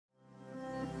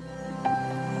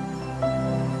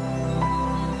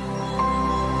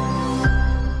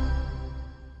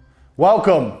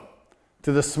Welcome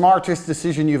to the smartest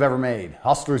decision you've ever made,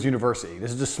 Hustlers University.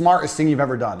 This is the smartest thing you've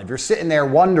ever done. If you're sitting there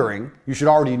wondering, you should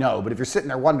already know, but if you're sitting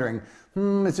there wondering,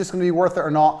 is this gonna be worth it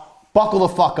or not? Buckle the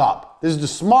fuck up. This is the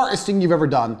smartest thing you've ever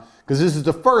done, because this is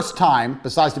the first time,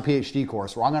 besides the PhD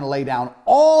course, where I'm gonna lay down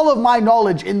all of my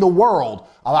knowledge in the world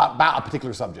about a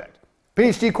particular subject.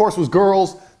 PhD course was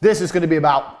girls. This is gonna be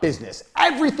about business.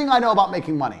 Everything I know about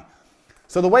making money.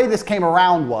 So the way this came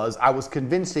around was I was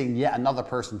convincing yet another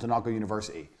person to not go to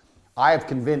university. I have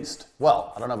convinced,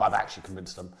 well, I don't know if I've actually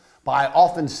convinced them, but I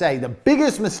often say the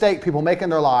biggest mistake people make in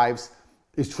their lives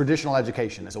is traditional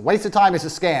education. It's a waste of time, it's a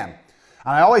scam. And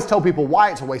I always tell people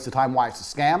why it's a waste of time, why it's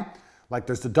a scam. Like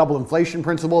there's the double inflation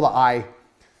principle that I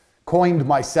coined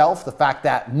myself, the fact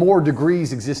that more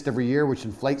degrees exist every year, which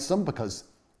inflates them because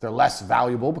they're less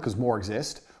valuable because more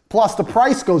exist. Plus the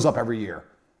price goes up every year,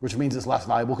 which means it's less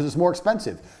valuable because it's more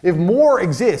expensive. If more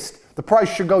exist, the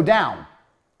price should go down.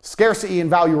 Scarcity and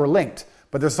value are linked,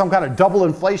 but there's some kind of double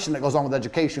inflation that goes on with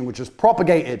education, which is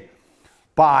propagated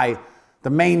by the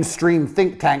mainstream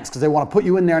think tanks because they want to put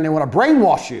you in there and they want to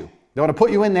brainwash you. They want to put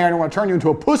you in there and they want to turn you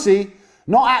into a pussy,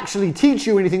 not actually teach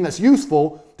you anything that's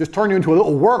useful, just turn you into a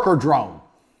little worker drone.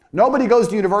 Nobody goes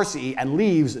to university and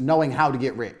leaves knowing how to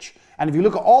get rich. And if you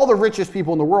look at all the richest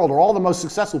people in the world or all the most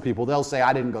successful people, they'll say,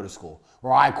 I didn't go to school,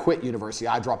 or I quit university,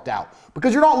 I dropped out.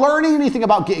 Because you're not learning anything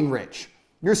about getting rich.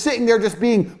 You're sitting there just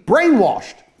being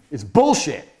brainwashed. It's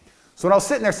bullshit. So when I was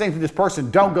sitting there saying to this person,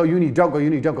 don't go uni, don't go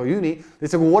uni, don't go uni, they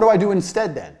said, well, what do I do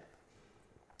instead then?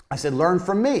 I said, learn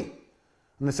from me.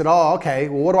 And they said, oh, okay,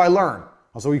 well, what do I learn?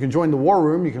 So you can join the war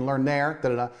room, you can learn there,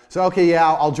 da-da-da. So, okay, yeah,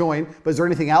 I'll join, but is there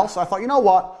anything else? I thought, you know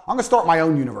what? I'm gonna start my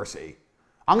own university.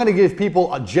 I'm gonna give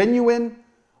people a genuine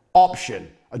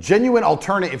option, a genuine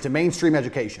alternative to mainstream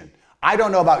education. I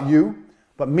don't know about you,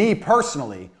 but me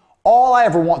personally, all I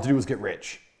ever want to do is get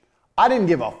rich. I didn't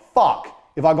give a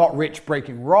fuck if I got rich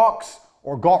breaking rocks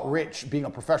or got rich being a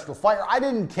professional fighter. I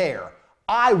didn't care.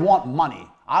 I want money.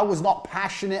 I was not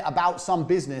passionate about some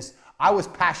business. I was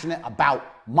passionate about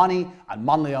money and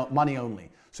money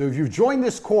only. So if you've joined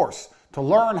this course to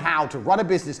learn how to run a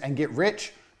business and get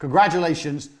rich,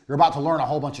 congratulations, you're about to learn a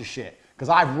whole bunch of shit. Because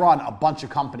I've run a bunch of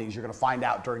companies you're gonna find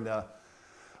out during the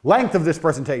length of this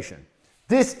presentation.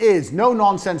 This is no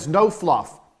nonsense, no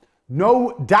fluff,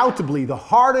 no doubtably the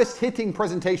hardest hitting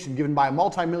presentation given by a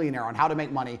multimillionaire on how to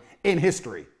make money in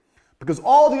history. Because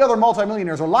all the other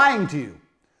multimillionaires are lying to you.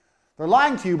 They're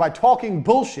lying to you by talking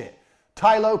bullshit.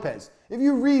 Tai Lopez, if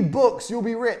you read books, you'll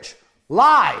be rich.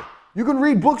 Lie. You can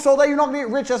read books all day, you're not gonna get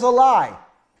rich. That's a lie.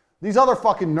 These other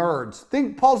fucking nerds,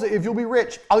 think positive, you'll be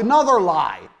rich. Another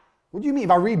lie. What do you mean?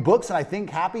 If I read books and I think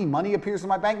happy, money appears in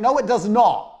my bank? No, it does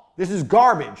not. This is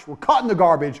garbage. We're cutting the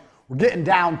garbage. We're getting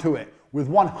down to it with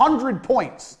 100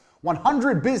 points,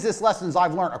 100 business lessons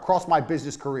I've learned across my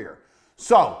business career.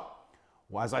 So,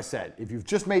 well, as I said, if you've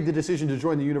just made the decision to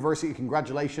join the university,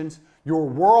 congratulations. Your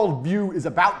worldview is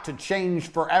about to change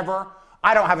forever.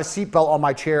 I don't have a seatbelt on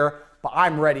my chair, but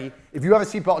I'm ready. If you have a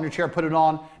seatbelt on your chair, put it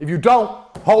on. If you don't,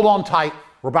 hold on tight.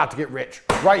 We're about to get rich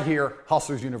right here,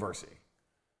 Hustlers University.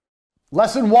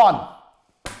 Lesson 1.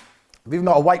 I've even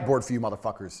got a whiteboard for you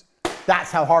motherfuckers.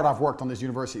 That's how hard I've worked on this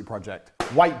university project.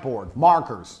 Whiteboard,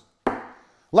 markers.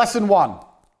 Lesson 1,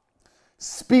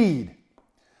 speed.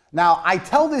 Now, I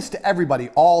tell this to everybody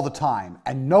all the time,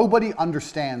 and nobody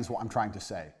understands what I'm trying to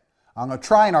say. I'm gonna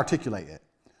try and articulate it.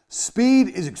 Speed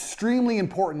is extremely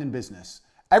important in business.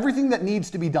 Everything that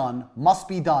needs to be done must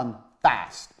be done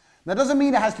fast. That doesn't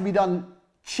mean it has to be done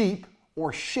cheap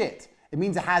or shit. It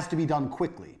means it has to be done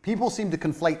quickly. People seem to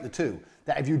conflate the two,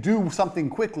 that if you do something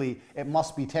quickly, it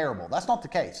must be terrible. That's not the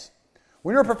case.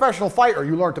 When you're a professional fighter,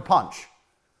 you learn to punch.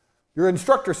 Your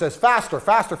instructor says faster,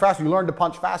 faster, faster. You learn to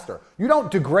punch faster. You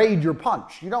don't degrade your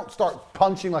punch. You don't start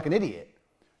punching like an idiot.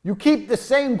 You keep the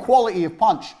same quality of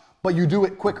punch, but you do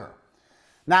it quicker.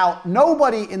 Now,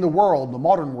 nobody in the world, the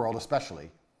modern world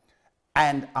especially,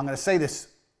 and I'm going to say this,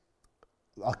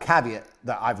 a caveat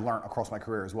that I've learned across my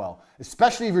career as well,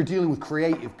 especially if you're dealing with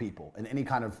creative people in any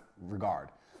kind of regard.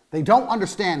 They don't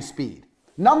understand speed.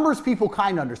 Numbers people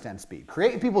kind of understand speed.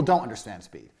 Creative people don't understand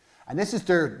speed. And this is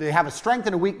they have a strength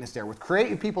and a weakness there. With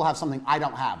creative people have something I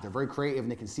don't have. They're very creative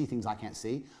and they can see things I can't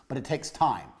see, but it takes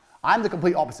time. I'm the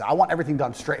complete opposite. I want everything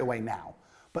done straight away now.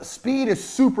 But speed is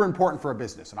super important for a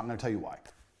business, and I'm going to tell you why.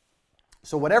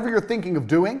 So whatever you're thinking of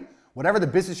doing, whatever the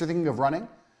business you're thinking of running,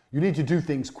 you need to do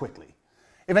things quickly.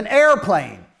 If an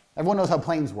airplane, everyone knows how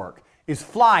planes work, is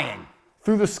flying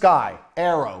through the sky,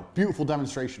 arrow, beautiful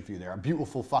demonstration for you there, a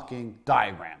beautiful fucking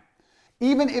diagram.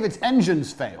 Even if its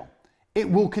engines fail, it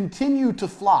will continue to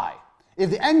fly. If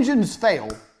the engines fail,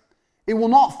 It will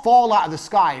not fall out of the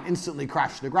sky and instantly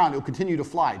crash to the ground. It will continue to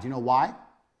fly. Do you know why?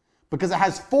 Because it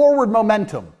has forward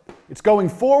momentum. It's going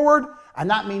forward, and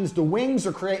that means the wings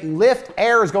are creating lift.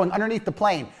 Air is going underneath the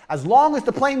plane. As long as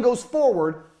the plane goes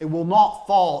forward, it will not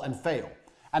fall and fail.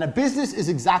 And a business is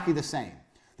exactly the same.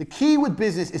 The key with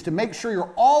business is to make sure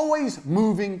you're always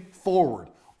moving forward,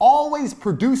 always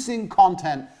producing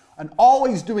content, and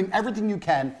always doing everything you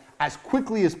can as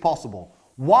quickly as possible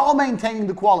while maintaining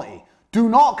the quality. Do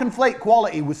not conflate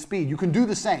quality with speed. You can do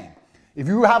the same. If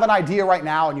you have an idea right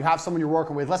now and you have someone you're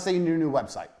working with, let's say you need a new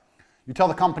website. You tell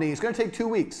the company, it's going to take 2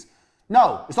 weeks.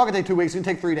 No, it's not going to take 2 weeks. It's going to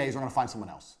take 3 days. We're going to find someone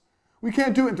else. We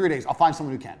can't do it in 3 days. I'll find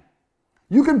someone who can.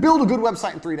 You can build a good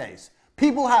website in 3 days.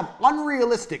 People have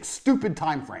unrealistic, stupid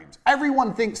time frames.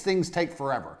 Everyone thinks things take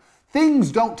forever.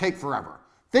 Things don't take forever.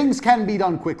 Things can be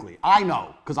done quickly. I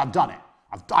know, because I've done it.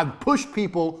 I've pushed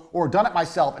people or done it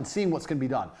myself and seen what's going to be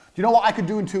done. Do you know what I could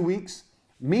do in 2 weeks?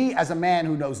 Me, as a man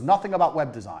who knows nothing about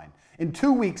web design, in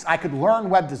 2 weeks, I could learn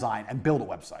web design and build a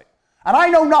website. And I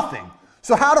know nothing.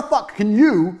 So how the fuck can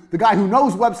you, the guy who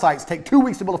knows websites, take 2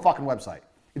 weeks to build a fucking website?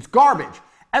 It's garbage.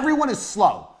 Everyone is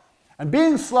slow. And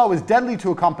being slow is deadly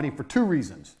to a company for 2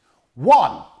 reasons.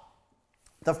 One,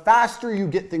 the faster you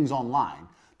get things online,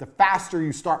 the faster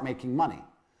you start making money.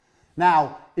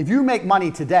 Now, if you make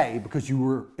money today because you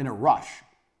were in a rush,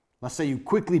 let's say you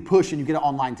quickly push and you get it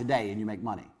online today and you make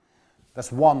money.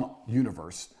 That's one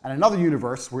universe. And another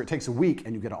universe where it takes a week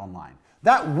and you get it online.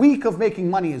 That week of making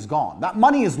money is gone. That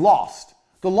money is lost.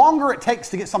 The longer it takes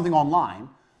to get something online,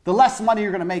 the less money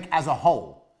you're going to make as a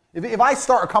whole. If I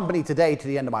start a company today to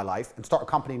the end of my life and start a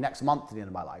company next month to the end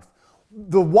of my life,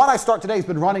 the one I start today has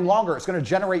been running longer. It's going to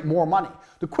generate more money.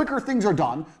 The quicker things are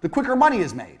done, the quicker money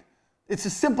is made. It's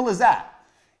as simple as that.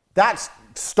 That's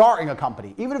starting a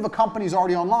company. Even if a company is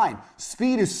already online,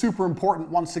 speed is super important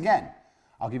once again.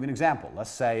 I'll give you an example. Let's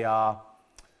say, I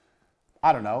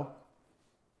don't know,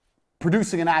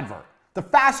 producing an advert. The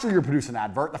faster you produce an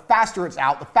advert, the faster it's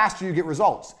out, the faster you get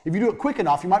results. If you do it quick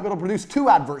enough, you might be able to produce 2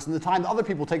 adverts in the time that other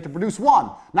people take to produce 1.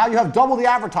 Now you have double the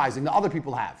advertising that other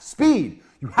people have. Speed.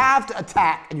 You have to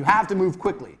attack and you have to move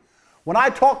quickly. When I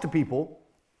talk to people,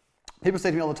 people say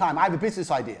to me all the time, I have a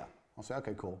business idea. I'll say,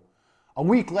 okay, cool. A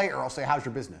week later, I'll say, how's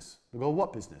your business? They'll go,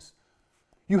 what business?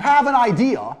 You have an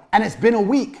idea and it's been a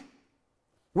week.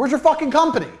 Where's your fucking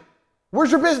company?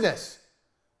 Where's your business?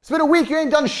 It's been a week, you ain't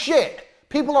done shit.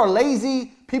 People are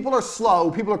lazy, people are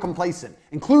slow, people are complacent,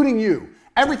 including you.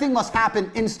 Everything must happen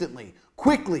instantly,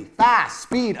 quickly, fast,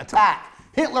 speed, attack.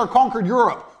 Hitler conquered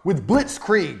Europe with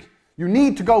blitzkrieg. You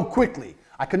need to go quickly.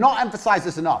 I cannot emphasize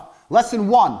this enough. Lesson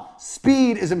 1,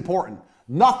 speed is important.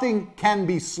 Nothing can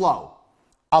be slow.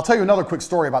 I'll tell you another quick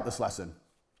story about this lesson.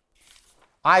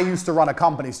 I used to run a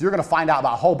company, so you're going to find out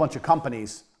about a whole bunch of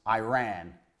companies I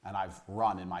ran and I've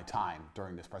run in my time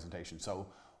during this presentation. So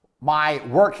my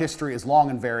work history is long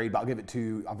and varied, but I'll give it to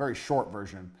you a very short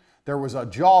version. There was a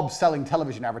job selling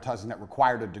television advertising that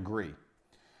required a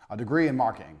degree in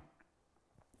marketing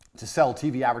to sell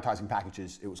TV advertising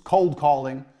packages. It was cold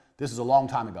calling. This is a long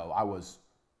time ago. I was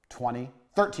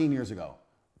 13 years ago.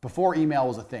 Before email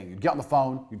was a thing. You'd get on the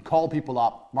phone, you'd call people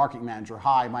up, marketing manager,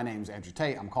 hi, my name's Andrew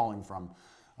Tate, I'm calling from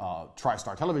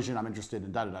TriStar Television, I'm interested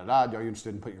in da-da-da-da, are you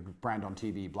interested in putting your brand on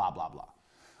TV, blah, blah, blah.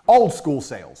 Old school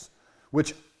sales,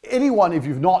 which anyone, if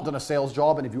you've not done a sales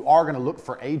job, and if you are gonna look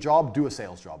for a job, do a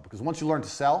sales job. Because once you learn to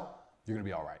sell, you're gonna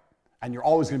be all right. And you're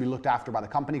always gonna be looked after by the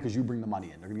company because you bring the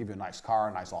money in. They're gonna give you a nice car,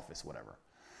 a nice office, whatever.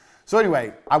 So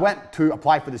anyway, I went to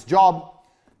apply for this job.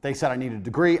 They said I needed a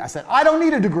degree. I said, I don't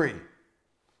need a degree.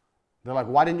 They're like,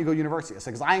 why didn't you go to university? I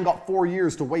said, because I ain't got 4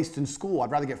 years to waste in school. I'd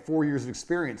rather get 4 years of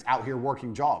experience out here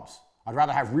working jobs. I'd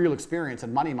rather have real experience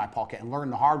and money in my pocket and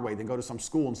learn the hard way than go to some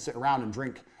school and sit around and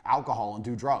drink alcohol and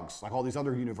do drugs like all these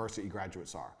other university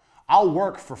graduates are. I'll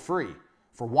work for free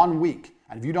for 1 week.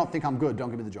 And if you don't think I'm good, don't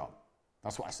give me the job.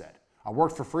 That's what I said. I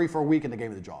worked for free for a week and they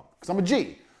gave me the job because I'm a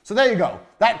G. So there you go.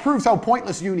 That proves how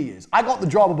pointless uni is. I got the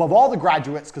job above all the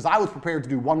graduates because I was prepared to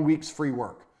do 1 week's free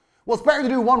work. Well, it's better to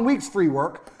do 1 week's free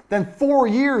work than 4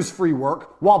 years free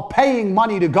work while paying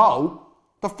money to go.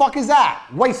 The fuck is that?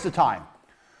 Waste of time.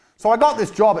 So I got this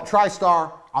job at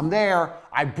TriStar. I'm there.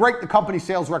 I break the company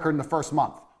sales record in the first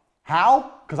month.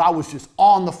 How? Because I was just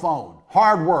on the phone.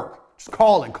 Hard work. Just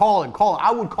calling.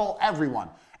 I would call everyone.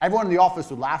 Everyone in the office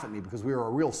would laugh at me because we were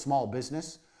a real small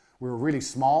business. We were really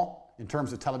small in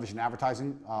terms of television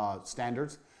advertising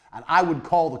standards. And I would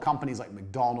call the companies like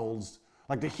McDonald's,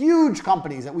 like the huge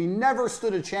companies that we never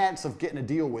stood a chance of getting a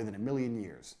deal with in a million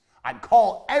years. I'd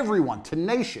call everyone,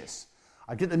 tenacious.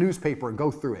 I'd get the newspaper and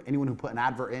go through it. Anyone who put an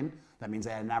advert in, that means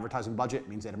they had an advertising budget,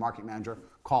 means they had a marketing manager,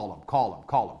 call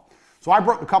them. So I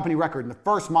broke the company record. In the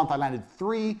first month, I landed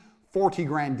 3 40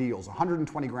 grand deals,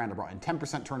 120 grand I brought in,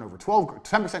 10% turnover,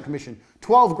 10% commission,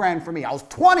 12 grand for me. I was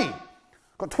 20,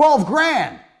 got 12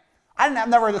 grand. I didn't have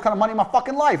never had this kind of money in my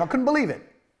fucking life. I couldn't believe it.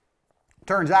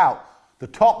 Turns out the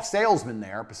top salesman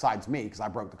there, besides me, because I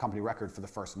broke the company record for the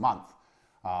first month.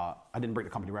 I didn't break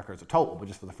the company record as a total, but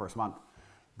just for the first month.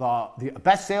 The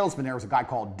best salesman there was a guy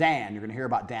called Dan. You're going to hear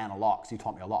about Dan a lot because he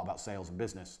taught me a lot about sales and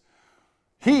business.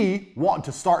 He wanted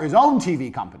to start his own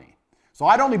TV company. So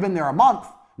I'd only been there a month.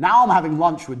 Now I'm having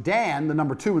lunch with Dan, the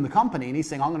number 2 in the company, and he's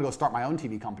saying, I'm going to go start my own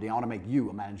TV company. I want to make you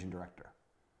a managing director.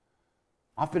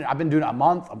 I've been doing it a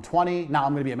month. I'm 20. Now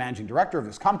I'm going to be a managing director of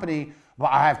this company,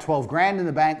 but I have 12 grand in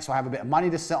the bank, so I have a bit of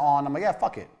money to sit on. I'm like, yeah,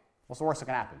 fuck it. What's the worst that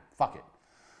can happen? Fuck it.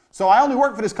 So I only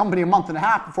worked for this company a month and a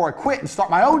half before I quit and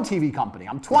start my own TV company.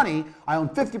 I'm 20. I own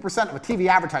 50% of a TV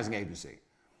advertising agency.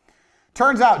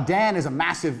 Turns out Dan is a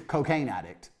massive cocaine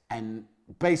addict and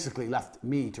basically left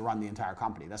me to run the entire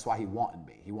company. That's why he wanted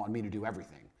me. He wanted me to do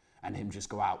everything and him just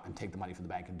go out and take the money from the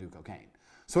bank and do cocaine.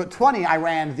 So at 20, I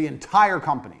ran the entire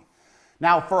company.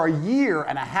 Now, for a year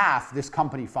and a half, this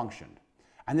company functioned.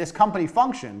 And this company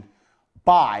functioned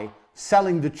by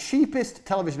selling the cheapest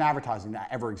television advertising that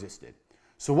ever existed.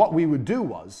 So what we would do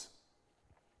was,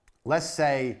 let's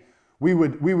say we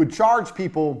would charge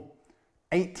people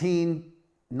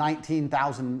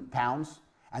 19,000 pounds,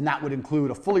 and that would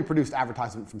include a fully produced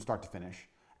advertisement from start to finish,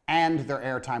 and their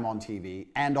airtime on TV,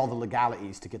 and all the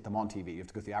legalities to get them on TV. You have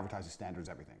to go through the advertising standards,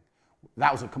 everything.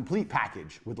 That was a complete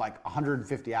package with like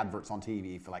 150 adverts on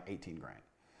TV for like 18 grand.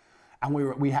 And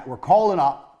we're calling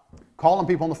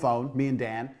people on the phone, me and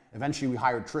Dan. Eventually we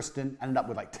hired Tristan, ended up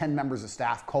with like 10 members of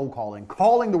staff, cold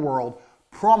calling the world,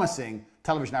 promising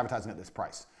television advertising at this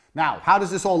price. Now, how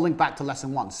does this all link back to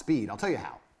lesson 1, speed? I'll tell you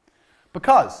how.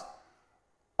 Because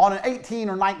on an 18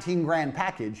 or 19 grand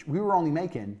package, we were only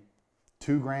making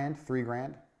 2 grand, 3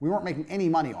 grand. We weren't making any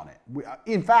money on it.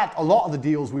 In fact, a lot of the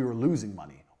deals we were losing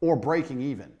money or breaking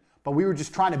even. But we were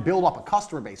just trying to build up a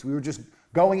customer base. We were just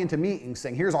going into meetings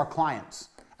saying, here's our clients,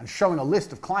 and showing a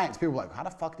list of clients. People were like, how the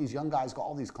fuck these young guys got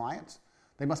all these clients?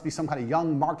 They must be some kind of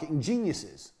young marketing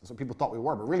geniuses. That's what people thought we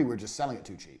were, but really we were just selling it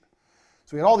too cheap.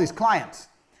 So we had all these clients.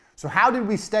 So how did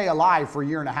we stay alive for a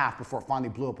year and a half before it finally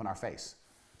blew up in our face?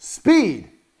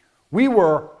 Speed. We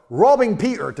were robbing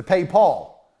Peter to pay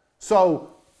Paul.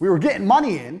 So we were getting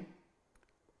money in.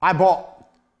 I bought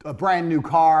a brand new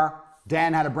car.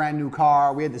 Dan had a brand new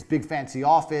car. We had this big fancy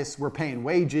office. We're paying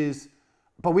wages,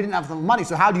 but we didn't have the money.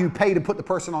 So how do you pay to put the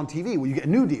person on TV? Well, you get a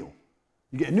new deal.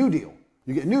 You get a new deal.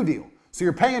 You get a new deal. So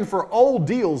you're paying for old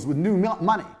deals with new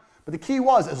money. But the key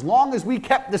was, as long as we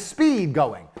kept the speed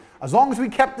going, as long as we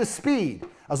kept the speed,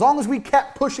 as long as we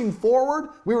kept pushing forward,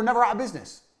 we were never out of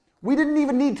business. We didn't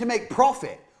even need to make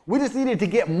profit. We just needed to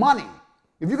get money.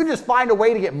 If you can just find a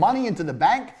way to get money into the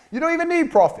bank, you don't even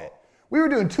need profit. We were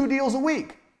doing 2 deals a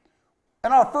week.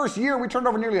 In our first year, we turned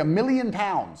over nearly £1 million.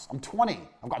 I'm 20.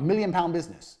 I've got £1 million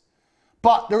business.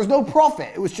 But there was no profit.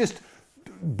 It was just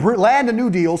land a new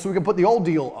deal so we can put the old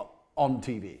deal on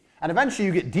TV. And eventually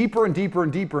you get deeper and deeper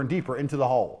and deeper and deeper into the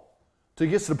hole. So it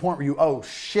gets to the point where you owe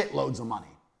shitloads of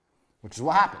money, which is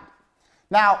what happened.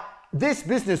 Now, this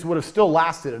business would have still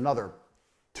lasted another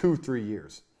 2-3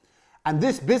 years. And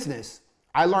this business,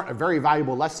 I learned a very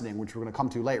valuable lesson in, which we're going to come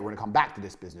to later. We're going to come back to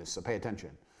this business, so pay attention.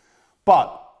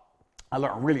 But I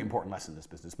learned a really important lesson in this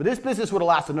business. But this business would have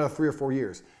lasted another 3 or 4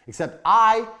 years, except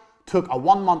I took a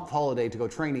 1-month holiday to go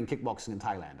training kickboxing in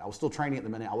Thailand. I was still training at the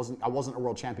minute. I wasn't a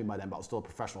world champion by then, but I was still a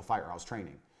professional fighter. I was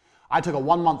training. I took a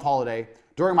 1-month holiday.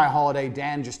 During my holiday,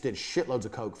 Dan just did shitloads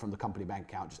of coke from the company bank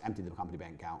account, just emptied the company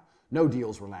bank account. No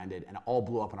deals were landed, and it all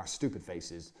blew up in our stupid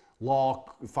faces. Law,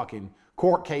 fucking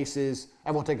court cases,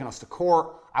 everyone taking us to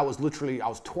court. I was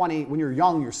 20. When you're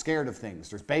young, you're scared of things.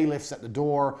 There's bailiffs at the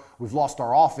door. We've lost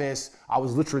our office. I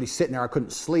was literally sitting there. I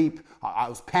couldn't sleep. I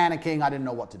was panicking. I didn't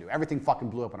know what to do. Everything fucking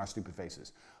blew up in our stupid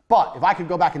faces. But if I could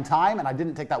go back in time and I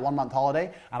didn't take that 1-month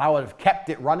holiday and I would have kept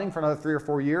it running for another 3 or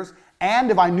 4 years,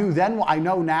 and if I knew then what I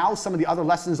know now, some of the other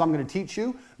lessons I'm going to teach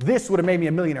you, this would have made me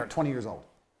a millionaire at 20 years old.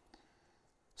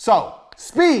 So,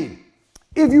 speed.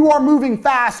 If you are moving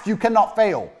fast, you cannot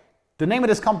fail. The name of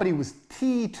this company was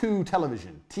T2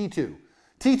 Television. T2.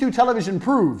 T2 Television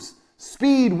proves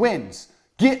speed wins.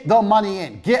 Get the money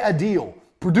in. Get a deal.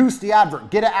 Produce the advert.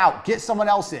 Get it out. Get someone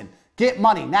else in. Get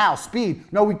money. Now, speed.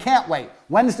 No, we can't wait.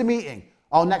 When's the meeting?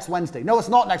 Oh, next Wednesday. No, it's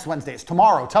not next Wednesday. It's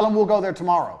tomorrow. Tell them we'll go there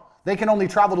tomorrow. They can only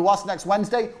travel to us next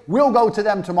Wednesday. We'll go to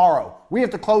them tomorrow. We have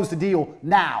to close the deal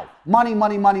now. Money,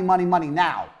 money, money, money, money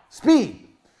now. Speed.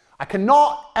 I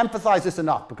cannot emphasize this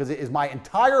enough because it is my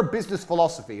entire business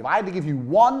philosophy. If I had to give you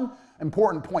one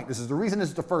important point, this is the reason this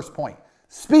is the first point.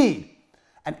 Speed.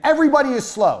 And everybody is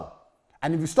slow.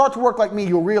 And if you start to work like me,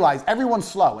 you'll realize everyone's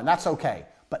slow, and that's okay.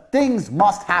 But things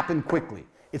must happen quickly.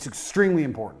 It's extremely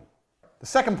important. The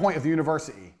second point of the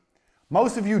university,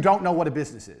 most of you don't know what a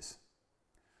business is.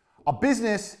 A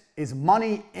business is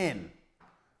money in.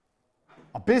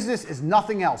 A business is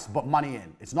nothing else but money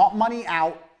in. It's not money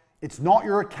out. It's not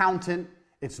your accountant.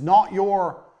 It's not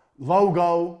your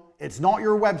logo. It's not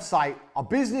your website. A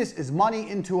business is money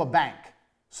into a bank.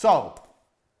 So,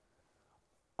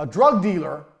 a drug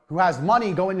dealer who has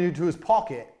money going into his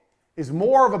pocket is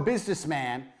more of a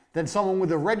businessman than someone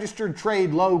with a registered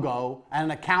trade logo and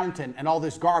an accountant and all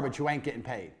this garbage who ain't getting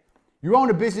paid. You own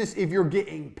a business if you're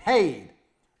getting paid.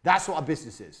 That's what a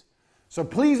business is. So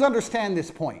please understand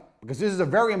this point, because this is a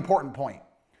very important point.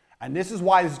 And this is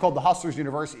why this is called the Hustlers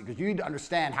University, because you need to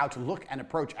understand how to look and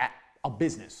approach at a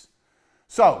business.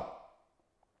 So,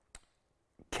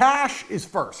 cash is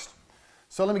first.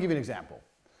 So let me give you an example.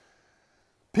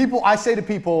 I say to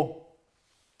people,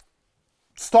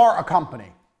 start a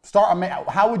company.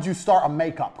 How would you start a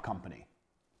makeup company?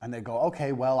 And they go,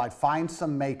 okay, well, I'd find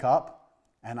some makeup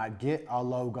and I'd get a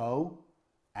logo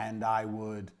and I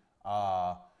would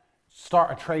I'd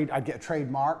get a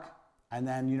trademark, and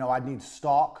then, I'd need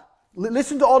stock.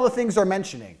 Listen to all the things they're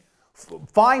mentioning.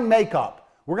 Find makeup.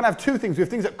 We're going to have two things. We have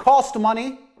things that cost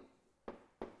money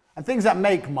and things that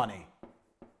make money.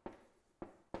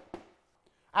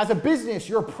 As a business,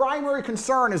 your primary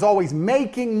concern is always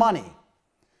making money.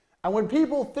 And when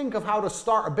people think of how to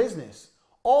start a business,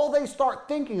 all they start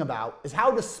thinking about is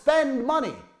how to spend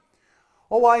money.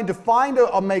 Oh, well, I need to find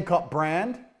a makeup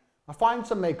brand. I find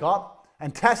some makeup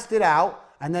and test it out,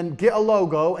 and then get a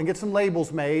logo and get some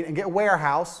labels made and get a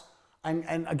warehouse and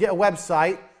get a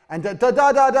website and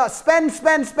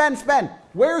spend.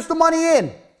 Where's the money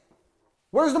in?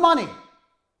 Where's the money?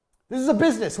 This is a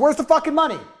business. Where's the fucking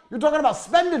money? You're talking about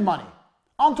spending money.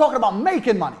 I'm talking about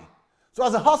making money. So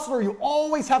as a hustler, you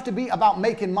always have to be about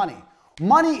making money.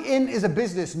 Money in is a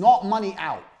business, not money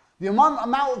out. The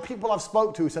amount of people I've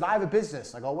spoke to said, I have a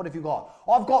business. I go, what have you got?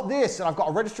 Oh, I've got this, and I've got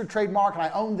a registered trademark, and I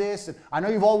own this. And I know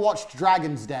you've all watched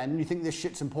Dragon's Den, and you think this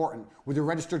shit's important with your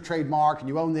registered trademark, and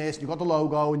you own this, and you got the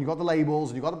logo, and you got the labels,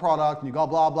 and you got the product, and you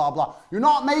got blah, blah, blah. You're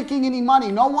not making any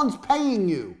money. No one's paying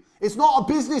you. It's not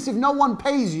a business if no one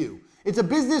pays you. It's a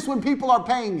business when people are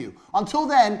paying you. Until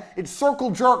then, it's circle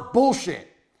jerk bullshit.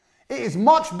 It is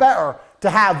much better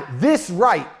to have this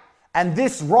right and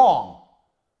this wrong.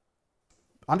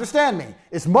 Understand me.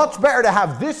 It's much better to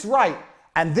have this right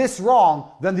and this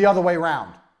wrong than the other way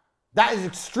around. That is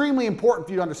extremely important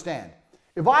for you to understand.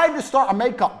 If I had to start a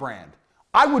makeup brand,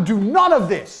 I would do none of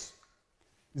this.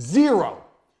 Zero.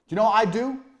 Do you know what I'd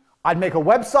do? I'd make a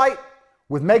website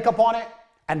with makeup on it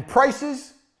and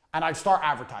prices, and I'd start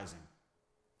advertising.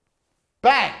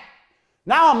 Bang.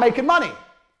 Now I'm making money.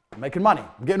 I'm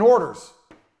getting orders.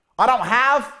 I don't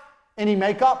have any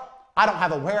makeup. I don't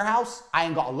have a warehouse. I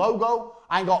ain't got a logo.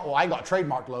 I ain't got a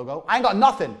trademark logo. I ain't got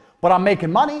nothing, but I'm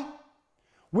making money.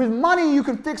 With money, you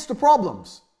can fix the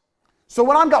problems. So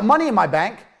when I've got money in my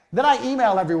bank, then I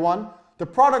email everyone, the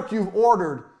product you've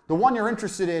ordered, the one you're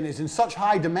interested in is in such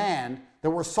high demand that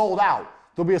we're sold out.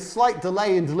 There'll be a slight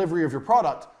delay in delivery of your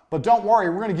product, but don't worry,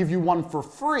 we're going to give you one for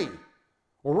free.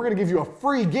 Or we're going to give you a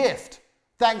free gift.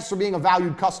 Thanks for being a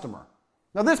valued customer.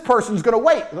 Now this person's going to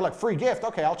wait. They're like, free gift?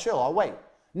 Okay, I'll chill, I'll wait.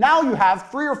 Now you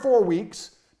have 3 or 4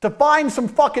 weeks to find some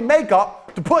fucking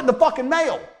makeup to put in the fucking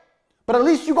mail. But at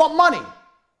least you got money.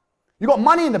 You got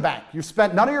money in the bank. You've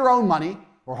spent none of your own money,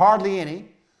 or hardly any.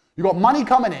 You got money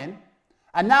coming in,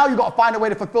 and now you got to find a way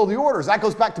to fulfill the orders. That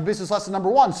goes back to business lesson number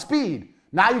 1, speed.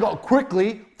 Now you got to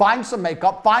quickly find some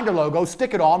makeup, find a logo,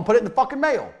 stick it on, put it in the fucking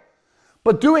mail.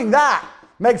 But doing that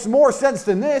makes more sense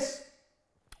than this.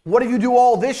 What if you do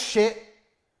all this shit,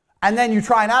 and then you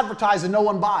try and advertise and no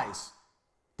one buys?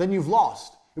 Then you've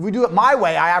lost. If we do it my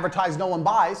way, I advertise, no one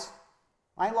buys,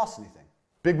 I ain't lost anything.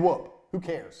 Big whoop. Who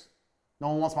cares? No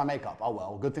one wants my makeup. Oh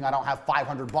well, good thing I don't have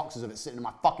 500 boxes of it sitting in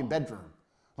my fucking bedroom.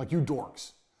 Like you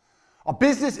dorks. A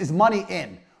business is money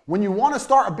in. When you want to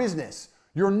start a business,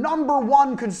 your number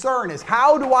one concern is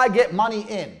how do I get money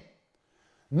in?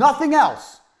 Nothing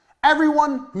else.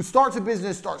 Everyone who starts a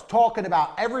business starts talking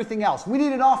about everything else. We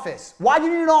need an office. Why do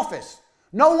you need an office?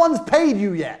 No one's paid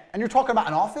you yet. And you're talking about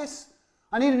an office?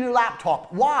 I need a new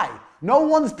laptop. Why? No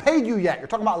one's paid you yet. You're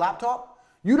talking about a laptop?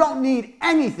 You don't need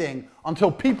anything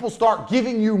until people start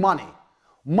giving you money.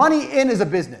 Money in is a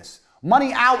business.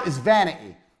 Money out is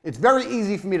vanity. It's very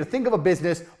easy for me to think of a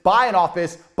business, buy an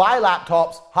office, buy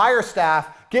laptops, hire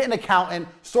staff, get an accountant,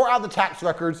 sort out the tax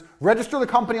records, register the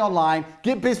company online,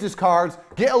 get business cards,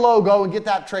 get a logo and get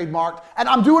that trademarked. And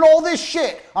I'm doing all this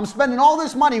shit. I'm spending all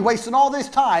this money, wasting all this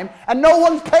time, and no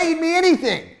one's paid me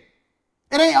anything.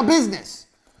 It ain't a business.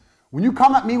 When you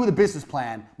come at me with a business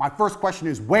plan, my first question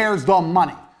is, where's the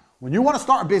money? When you want to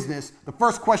start a business, the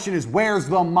first question is, where's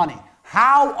the money?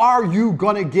 How are you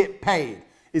going to get paid?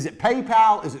 Is it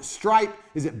PayPal? Is it Stripe?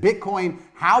 Is it Bitcoin?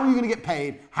 How are you going to get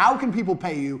paid? How can people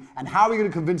pay you? And how are you going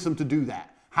to convince them to do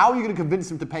that? How are you going to convince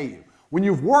them to pay you? When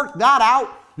you've worked that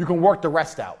out, you can work the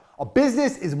rest out. A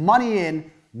business is money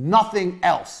in, nothing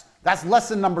else. That's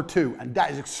lesson number 2, and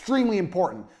that is extremely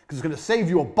important because it's going to save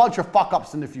you a bunch of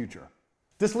fuck-ups in the future.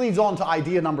 This leads on to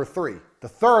idea number 3. The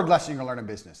third lesson you're going to learn in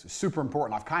business is super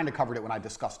important. I've kind of covered it when I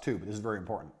discussed 2, but this is very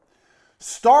important.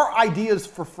 Start ideas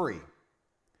for free.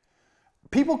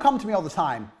 People come to me all the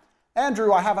time,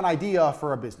 Andrew, I have an idea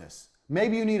for a business.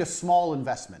 Maybe you need a small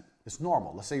investment. It's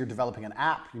normal. Let's say you're developing an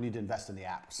app, you need to invest in the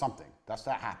app or something. That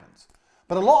happens.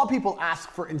 But a lot of people ask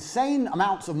for insane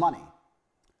amounts of money.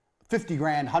 50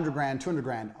 grand, 100 grand, 200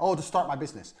 grand. Oh, to start my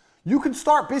business. You can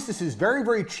start businesses very,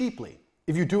 very cheaply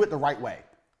if you do it the right way.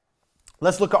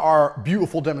 Let's look at our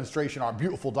beautiful demonstration, our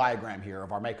beautiful diagram here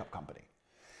of our makeup company.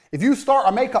 If you start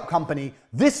a makeup company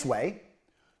this way,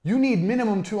 you need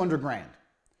minimum 200 grand.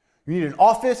 You need an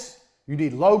office, you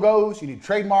need logos, you need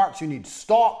trademarks, you need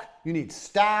stock, you need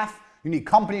staff, you need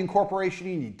company incorporation,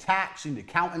 you need tax, you need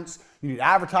accountants, you need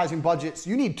advertising budgets.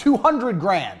 You need 200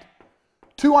 grand,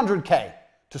 200K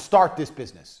to start this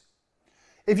business.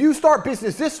 If you start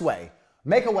business this way,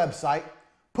 make a website,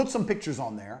 put some pictures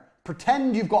on there,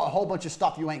 pretend you've got a whole bunch of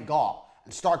stuff you ain't got,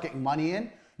 and start getting money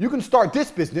in, you can start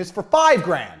this business for 5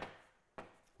 grand.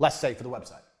 Let's say for the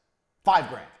website, 5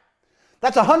 grand.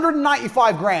 That's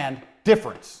 195 grand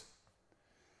difference.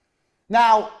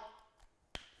 Now,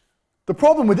 the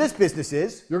problem with this business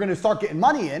is you're going to start getting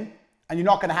money in and you're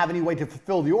not going to have any way to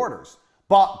fulfill the orders.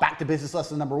 But back to business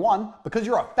lesson number 1, because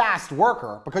you're a fast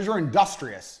worker, because you're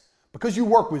industrious, because you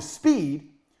work with speed,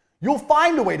 you'll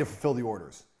find a way to fulfill the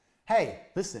orders. Hey,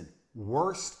 listen,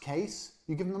 worst case,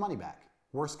 you give them the money back.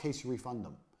 Worst case, you refund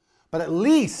them. But at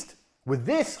least with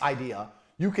this idea,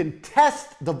 you can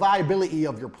test the viability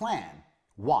of your plan,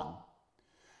 1.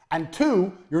 And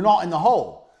 2, you're not in the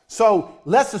hole. So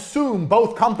let's assume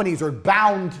both companies are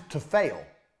bound to fail.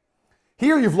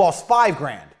 Here you've lost 5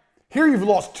 grand. Here you've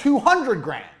lost 200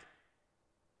 grand.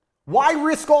 Why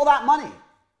risk all that money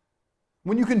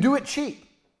when you can do it cheap?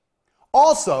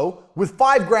 Also, with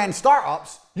 5 grand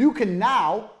startups, you can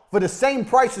now, for the same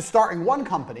price as starting one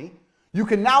company, you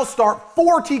can now start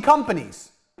 40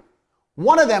 companies.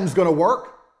 One of them's going to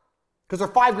work because they're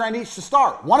 5 grand each to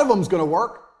start. One of them's going to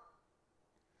work.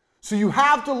 So you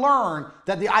have to learn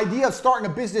that the idea of starting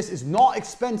a business is not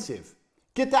expensive.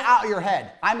 Get that out of your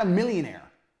head. I'm a millionaire,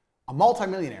 a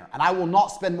multimillionaire, and I will not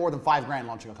spend more than 5 grand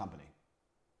launching a company.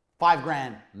 5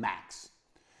 grand max.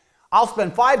 I'll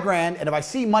spend 5 grand, and if I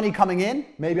see money coming in,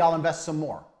 maybe I'll invest some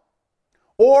more.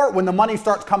 Or when the money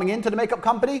starts coming into the makeup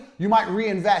company, you might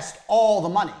reinvest all the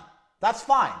money. That's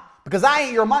fine, because that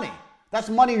ain't your money. That's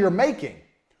money you're making.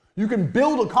 You can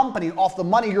build a company off the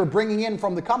money you're bringing in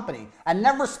from the company and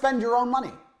never spend your own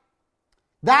money.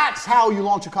 That's how you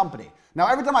launch a company. Now,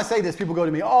 every time I say this, people go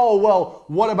to me, oh, well,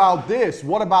 what about this?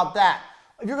 What about that?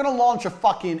 If you're going to launch a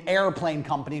fucking airplane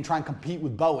company and try and compete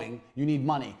with Boeing, you need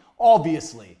money,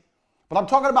 obviously. But I'm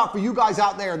talking about for you guys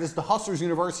out there, this is the Hustlers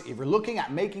University. If you're looking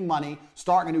at making money,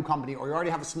 starting a new company, or you already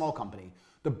have a small company,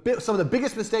 some of the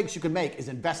biggest mistakes you can make is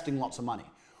investing lots of money.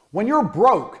 When you're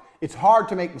broke, it's hard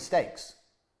to make mistakes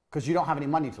because you don't have any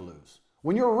money to lose.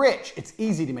 When you're rich, it's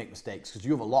easy to make mistakes because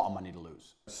you have a lot of money to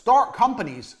lose. Start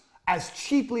companies as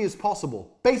cheaply as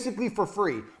possible, basically for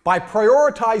free, by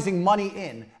prioritizing money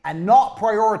in and not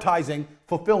prioritizing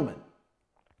fulfillment.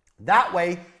 That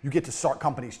way, you get to start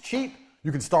companies cheap,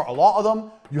 you can start a lot of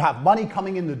them, you have money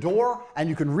coming in the door, and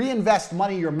you can reinvest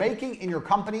money you're making in your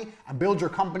company and build your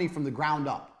company from the ground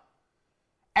up.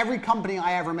 Every company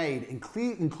I ever made,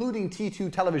 including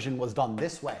T2 Television, was done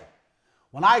this way.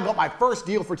 When I got my first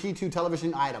deal for T2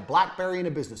 Television, I had a BlackBerry and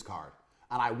a business card.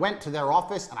 And I went to their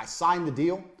office and I signed the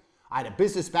deal. I had a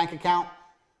business bank account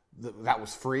that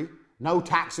was free. No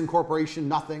tax incorporation,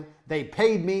 nothing. They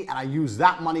paid me and I used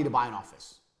that money to buy an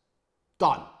office.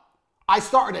 Done. I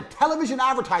started a television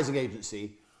advertising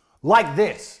agency like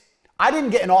this. I didn't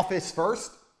get an office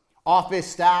first. Office,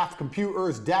 staff,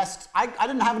 computers, desks. I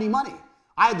didn't have any money.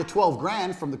 I had the 12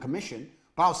 grand from the commission,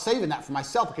 but I was saving that for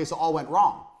myself in case it all went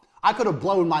wrong. I could have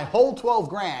blown my whole 12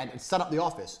 grand and set up the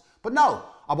office. But no,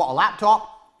 I bought a laptop,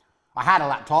 I had a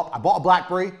laptop, I bought a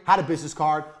BlackBerry, had a business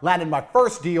card, landed my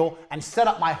first deal, and set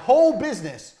up my whole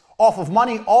business off of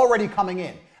money already coming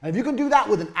in. And if you can do that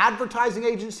with an advertising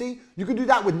agency, you can do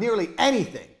that with nearly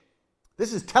anything.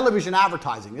 This is television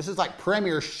advertising. This is like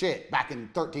premier shit back in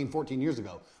 13, 14 years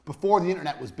ago, before the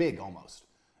internet was big almost.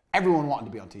 Everyone wanted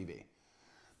to be on TV.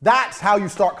 That's how you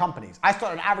start companies. I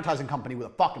started an advertising company with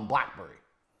a fucking BlackBerry.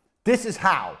 This is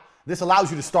how. This allows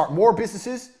you to start more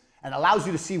businesses and allows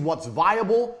you to see what's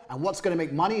viable and what's going to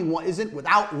make money and what isn't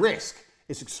without risk.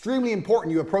 It's extremely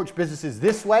important you approach businesses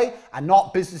this way and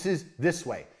not businesses this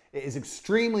way. It is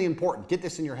extremely important. Get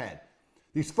this in your head.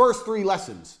 These first 3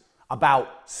 lessons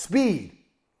about speed,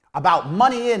 about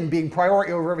money in being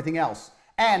priority over everything else,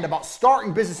 and about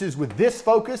starting businesses with this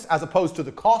focus as opposed to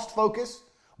the cost focus,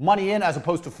 money in as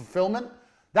opposed to fulfillment,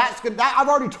 that's good. I've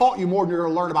already taught you more than you're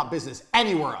going to learn about business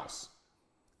anywhere else.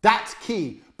 That's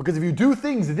key, because if you do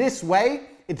things this way,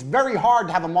 it's very hard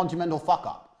to have a monumental fuck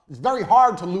up. It's very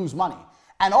hard to lose money.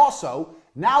 And also,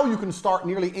 now you can start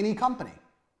nearly any company.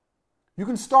 You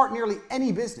can start nearly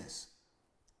any business.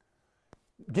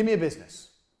 Give me a business.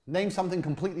 Name something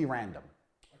completely random.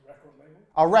 A record label?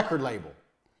 A record label.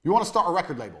 You want to start a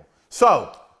record label.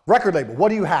 So, record label, what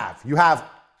do you have? You have,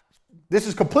 this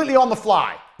is completely on the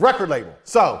fly, record label.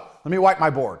 So, let me wipe my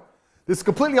board. This is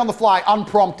completely on the fly,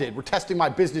 unprompted. We're testing my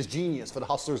business genius for the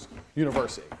Hustlers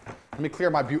University. Let me clear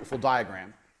my beautiful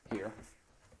diagram here.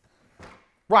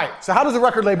 Right, so how does a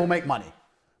record label make money?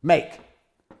 Make.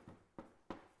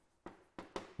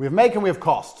 We have make and we have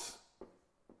costs.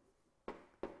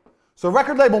 So a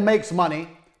record label makes money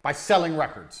by selling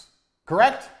records,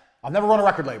 correct? I've never run a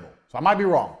record label, so I might be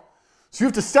wrong. So you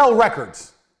have to sell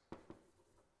records.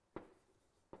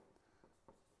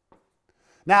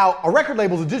 Now, a record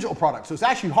label is a digital product, so it's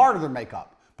actually harder than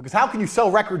makeup, because how can you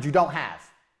sell records you don't have?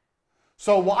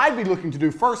 So what I'd be looking to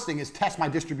do first thing is test my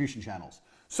distribution channels.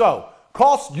 So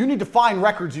costs, you need to find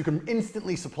records you can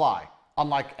instantly supply,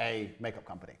 unlike a makeup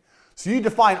company. So you need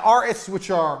to find artists which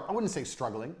are, I wouldn't say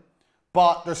struggling,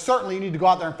 but there's certainly, you need to go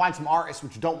out there and find some artists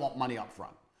which don't want money up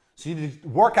front. So you need to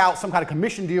work out some kind of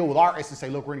commission deal with artists and say,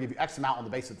 look, we're gonna give you X amount on the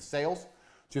basis of the sales. So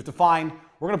you have to find,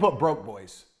 we're gonna put broke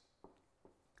boys.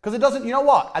 Because it doesn't, you know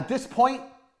what, at this point,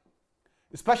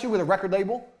 especially with a record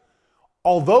label,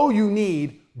 although you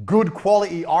need good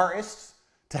quality artists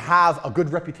to have a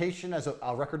good reputation as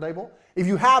a record label, if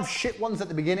you have shit ones at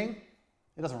the beginning,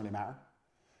 it doesn't really matter.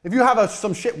 If you have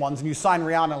some shit ones and you sign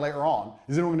Rihanna later on,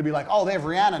 is anyone going to be like, oh, they have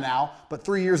Rihanna now, but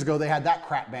 3 years ago they had that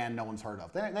crap band no one's heard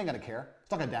of? They ain't going to care. It's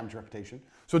not going to damage your reputation.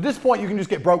 So at this point, you can just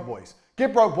get broke boys.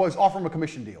 Get broke boys, offer them a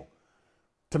commission deal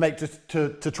to make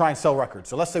to try and sell records.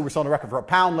 So let's say we're selling a record for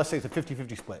 £1. Let's say it's a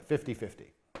 50-50 split, 50-50.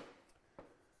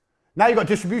 Now you've got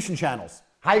distribution channels.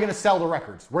 How are you going to sell the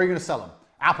records? Where are you going to sell them?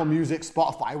 Apple Music,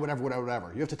 Spotify,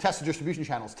 whatever. You have to test the distribution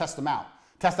channels, test them out.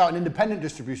 Test out an independent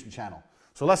distribution channel.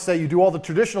 So let's say you do all the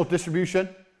traditional distribution,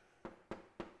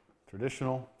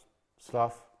 traditional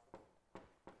stuff.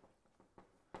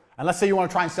 And let's say you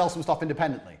want to try and sell some stuff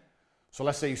independently. So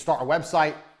let's say you start a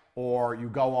website or you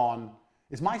go on,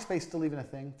 is MySpace still even a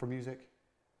thing for music?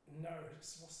 No,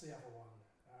 what's the other one?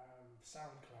 SoundCloud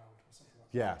or something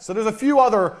like that. Yeah, so there's a few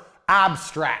other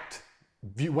abstract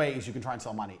ways you can try and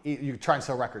sell money. You can try and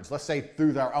sell records. Let's say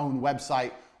through their own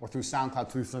website or through SoundCloud,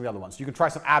 through some of the other ones. You can try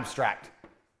some abstract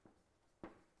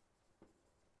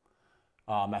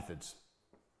methods.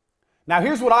 Now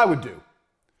here's what I would do.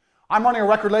 I'm running a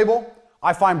record label.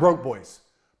 I find broke boys.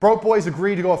 Broke boys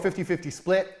agree to go a 50-50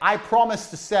 split. I promise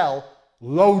to sell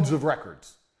loads of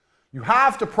records. You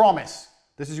have to promise.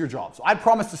 This is your job. So I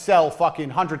promise to sell fucking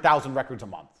 100,000 records a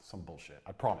month. Some bullshit.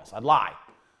 I promise. I'd lie.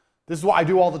 This is what I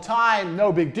do all the time.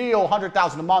 No big deal.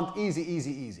 100,000 a month. Easy,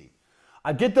 easy, easy.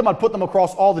 I'd get them. I'd put them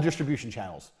across all the distribution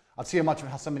channels. I'd see how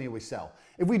many we sell.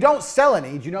 If we don't sell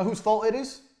any, do you know whose fault it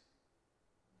is?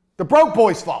 The broke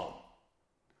boys' fault.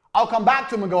 I'll come back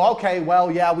to them and go, okay,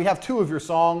 well, yeah, we have 2 of your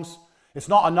songs. It's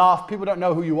not enough. People don't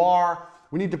know who you are.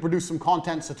 We need to produce some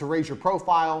content to raise your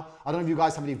profile. I don't know if you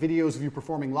guys have any videos of you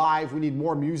performing live. We need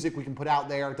more music we can put out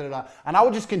there. Da, da, da. And I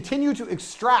would just continue to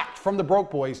extract from the broke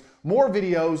boys more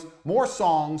videos, more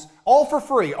songs, all for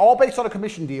free, all based on a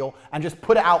commission deal, and just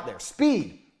put it out there.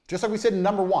 Speed, just like we said in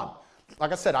number 1.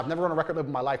 Like I said, I've never run a record label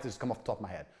in my life. This has come off the top of my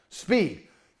head. Speed.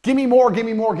 Give me more, give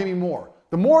me more, give me more.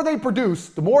 The more they produce,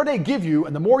 the more they give you,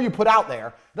 and the more you put out there,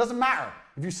 it doesn't matter.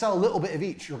 If you sell a little bit of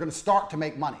each, you're going to start to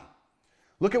make money.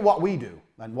 Look at what we do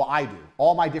and what I do,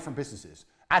 all my different businesses.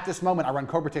 At this moment, I run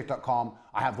CobraTick.com.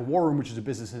 I have the War Room, which is a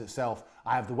business in itself.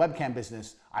 I have the webcam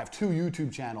business. I have 2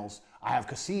 YouTube channels. I have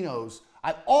casinos.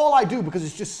 All I do, because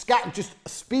it's just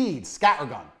speed,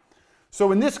 scattergun.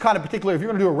 So in this kind of particular, if you're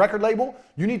going to do a record label,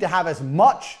 you need to have as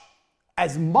much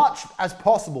as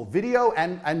possible video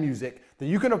and music that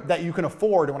you can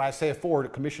afford. And when I say afford, a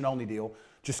commission only deal,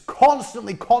 just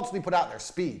constantly put out there,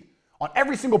 speed, on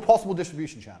every single possible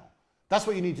distribution channel. That's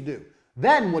what you need to do.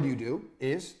 Then what you do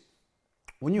is,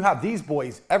 when you have these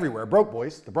boys everywhere, Broke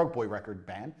Boys, the Broke Boy record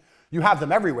band, you have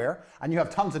them everywhere and you have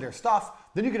tons of their stuff,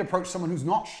 then you can approach someone who's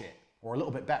not shit or a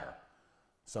little bit better.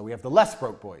 So we have the Less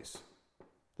Broke Boys.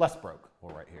 Less Broke,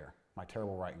 well, right here. My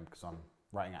terrible writing because I'm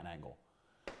writing at an angle.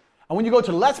 And when you go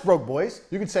to the Less Broke Boys,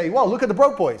 you can say, well, look at the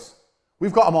Broke Boys.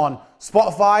 We've got them on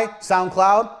Spotify,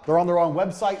 SoundCloud. They're on their own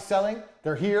website selling.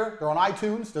 They're here. They're on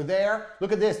iTunes. They're there.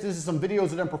 Look at this. This is some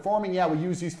videos of them performing. Yeah, we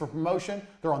use these for promotion.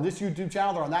 They're on this YouTube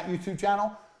channel. They're on that YouTube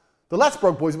channel. The Less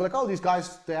Broke Boys were like, oh, these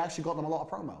guys, they actually got them a lot of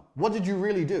promo. What did you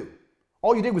really do?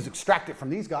 All you did was extract it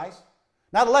from these guys.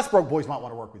 Now the Less Broke Boys might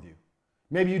want to work with you.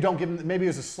 Maybe you don't give them, maybe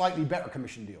it's a slightly better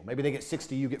commission deal. Maybe they get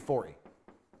 60, you get 40.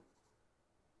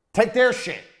 Take their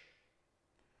shit.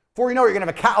 Before you know it, you're going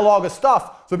to have a catalog of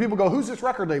stuff. So people go, who's this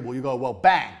record label? You go, well,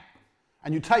 bang.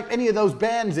 And you type any of those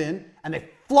bands in, and they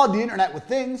flood the internet with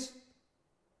things.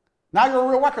 Now you're a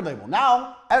real record label.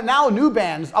 Now new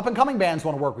bands, up-and-coming bands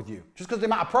want to work with you. Just because the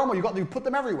amount of promo you got, you put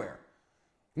them everywhere.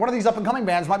 One of these up-and-coming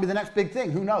bands might be the next big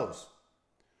thing. Who knows?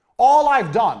 All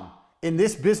I've done in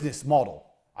this business model,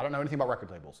 I don't know anything about record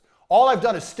labels. All I've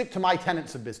done is stick to my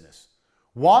tenets of business.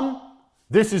 One,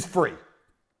 this is free.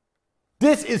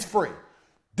 This is free.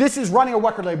 This is running a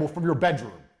record label from your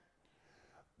bedroom.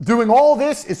 Doing all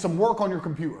this is some work on your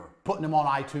computer, putting them on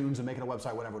iTunes and making a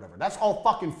website, whatever. That's all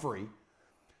fucking free.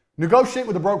 Negotiate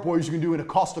with the Broke Boys you can do in a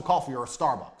Costa Coffee or a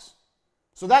Starbucks.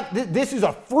 So this is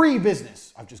a free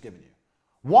business I've just given you.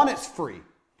 One, it's free.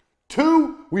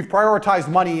 Two, we've prioritized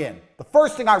money in. The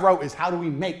first thing I wrote is, how do we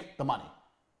make the money?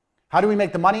 How do we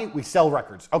make the money? We sell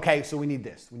records. Okay, so we need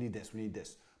this, we need this, we need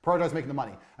this. Prioritize making the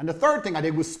money. And the third thing I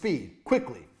did was speed,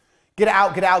 quickly. Get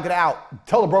out, get out, get out.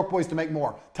 Tell the Broke Boys to make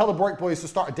more. Tell the Broke Boys to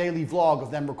start a daily vlog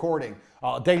of them recording.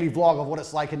 A daily vlog of what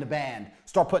it's like in the band.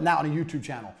 Start putting out on a YouTube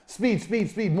channel. Speed, speed,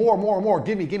 speed, more, more, more.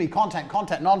 Give me content,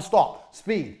 nonstop.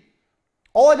 Speed.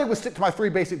 All I did was stick to my 3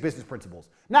 basic business principles.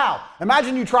 Now,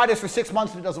 imagine you try this for 6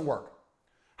 months and it doesn't work.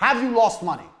 Have you lost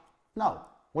money? No.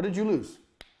 What did you lose?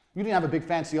 You didn't have a big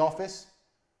fancy office.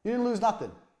 You didn't lose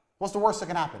nothing. What's the worst that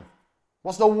can happen?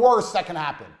 What's the worst that can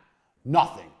happen?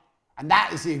 Nothing. And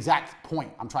that is the exact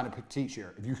point I'm trying to teach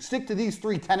here. If you stick to these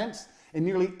 3 tenets in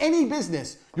nearly any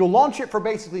business, you'll launch it for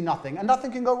basically nothing, and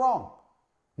nothing can go wrong.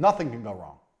 Nothing can go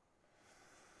wrong.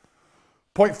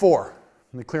 Point 4.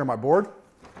 Let me clear my board.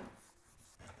 I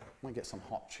might get some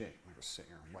hot chick. I just sit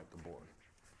here and wipe the board.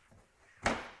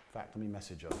 In fact, let me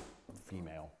message a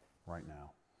female right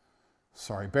now.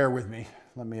 Sorry, bear with me.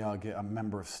 Let me get a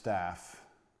member of staff.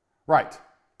 Right.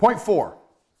 Point 4.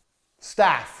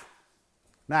 Staff.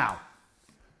 Now,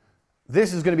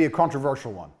 this is going to be a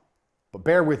controversial one, but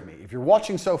bear with me. If you're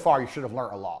watching so far, you should have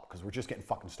learned a lot because we're just getting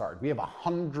fucking started. We have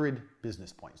 100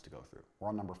 business points to go through. We're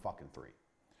on number fucking 3.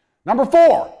 Number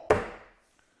 4.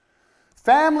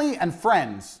 Family and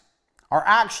friends are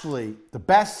actually the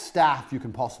best staff you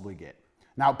can possibly get.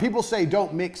 Now, people say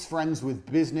don't mix friends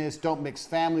with business, don't mix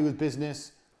family with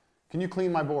business. Can you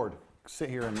clean my board? Sit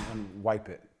here and wipe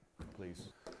it, please.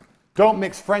 Don't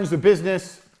mix friends with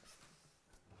business.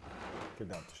 Get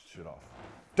that shit off.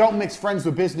 Don't mix friends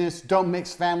with business. Don't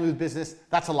mix family with business.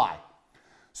 That's a lie.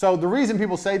 So the reason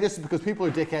people say this is because people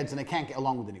are dickheads and they can't get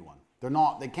along with anyone.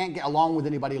 They can't get along with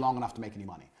anybody long enough to make any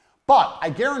money. But I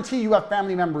guarantee you have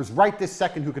family members right this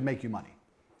second who could make you money.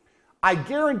 I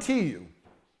guarantee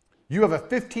you have a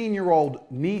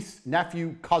 15-year-old niece,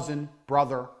 nephew, cousin,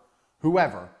 brother,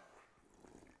 whoever,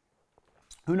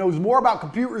 who knows more about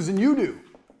computers than you do.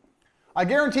 I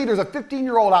guarantee there's a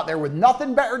 15-year-old out there with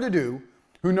nothing better to do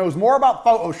who knows more about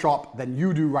Photoshop than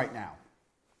you do right now.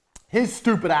 His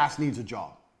stupid ass needs a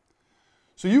job.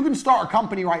 So you can start a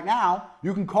company right now.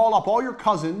 You can call up all your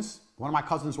cousins. One of my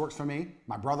cousins works for me.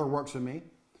 My brother works for me.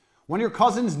 One of your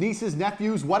cousins, nieces,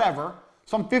 nephews, whatever,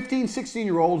 some 15,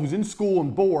 16-year-old who's in school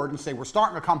and bored and say, we're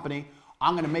starting a company.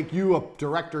 I'm going to make you a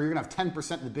director. You're going to have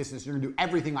 10% of the business. You're going to do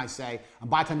everything I say. And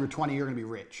by the time you're 20, you're going to be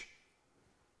rich.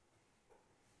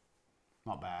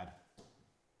 Not bad.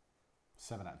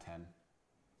 7 out of 10.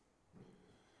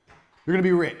 You're going to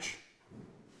be rich.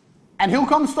 And he'll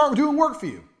come start doing work for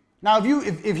you. Now,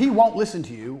 if he won't listen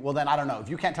to you, well, then I don't know. If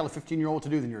you can't tell a 15-year-old to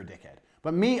do, then you're a dickhead.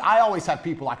 But me, I always have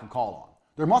people I can call on.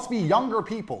 There must be younger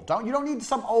people. You don't need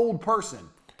some old person.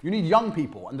 You need young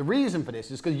people. And the reason for this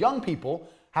is because young people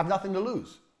have nothing to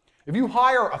lose. If you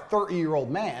hire a 30-year-old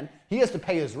man, he has to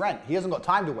pay his rent. He hasn't got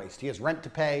time to waste. He has rent to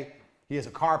pay. He has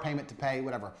a car payment to pay,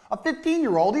 whatever. A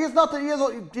 15-year-old, he has nothing.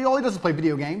 All he does is play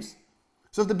video games.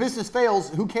 So if the business fails,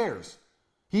 who cares?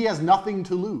 He has nothing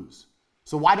to lose.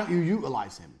 So why don't you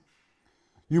utilize him?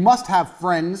 You must have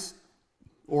friends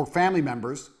or family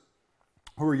members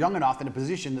who are young enough in a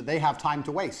position that they have time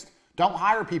to waste. Don't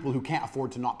hire people who can't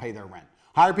afford to not pay their rent.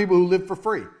 Hire people who live for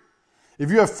free. If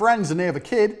you have friends and they have a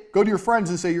kid, go to your friends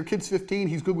and say, your kid's 15,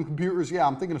 he's good with computers. Yeah,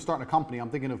 I'm thinking of starting a company.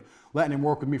 I'm thinking of letting him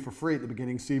work with me for free at the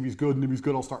beginning, see if he's good, and if he's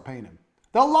good, I'll start paying him.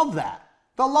 They'll love that.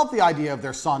 They'll love the idea of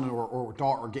their son or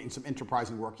daughter getting some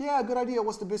enterprising work. Yeah, good idea.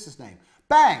 What's the business name?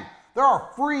 Bang! There are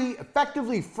free,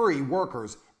 effectively free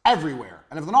workers everywhere.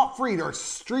 And if they're not free, they're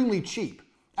extremely cheap.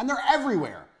 And they're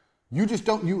everywhere. You just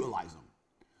don't utilize them.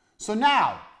 So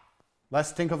now,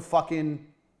 let's think of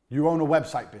you own a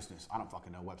website business. I don't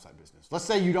fucking know website business. Let's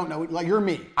say you don't know, like you're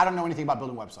me. I don't know anything about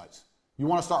building websites. You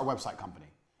want to start a website company.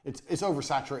 It's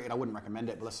oversaturated. I wouldn't recommend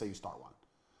it, but let's say you start one.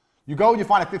 You go and you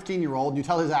find a 15-year-old and you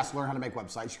tell his ass to learn how to make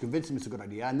websites. You convince him it's a good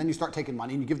idea, and then you start taking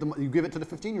money and you give it to the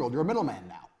 15-year-old. You're a middleman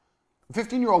now. The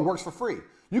 15-year-old works for free.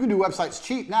 You can do websites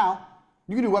cheap now.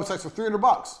 You can do websites for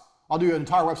 $300. I'll do an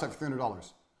entire website for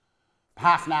 $300.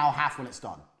 Half now, half when it's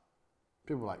done.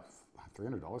 People are like,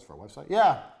 $300 for a website?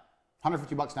 Yeah.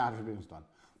 $150 now after it's done.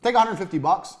 Take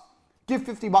 $150, give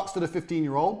 $50 to the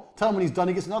 15-year-old, tell him when he's done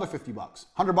he gets another $50.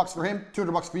 $100 for him,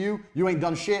 $200 for you, you ain't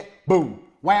done shit, boom,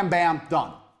 wham, bam,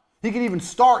 done. He can even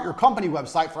start your company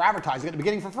website for advertising at the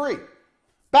beginning for free.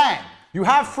 Bang, you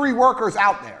have free workers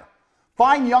out there.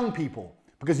 Find young people,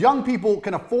 because young people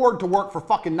can afford to work for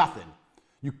fucking nothing.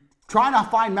 You trying to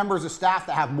find members of staff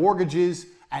that have mortgages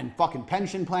and fucking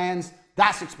pension plans,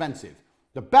 that's expensive.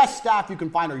 The best staff you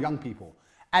can find are young people.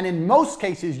 And in most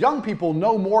cases, young people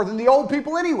know more than the old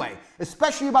people anyway,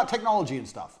 especially about technology and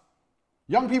stuff.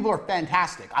 Young people are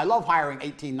fantastic. I love hiring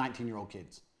 18, 19-year-old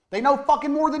kids. They know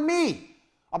fucking more than me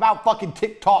about fucking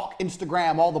TikTok,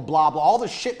 Instagram, all the blah, blah, all the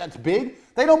shit that's big.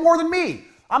 They know more than me.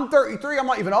 I'm 33, I'm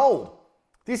not even old.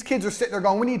 These kids are sitting there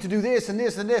going, we need to do this and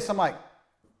this and this. I'm like,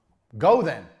 go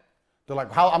then. They're like,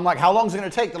 I'm like, how long is it gonna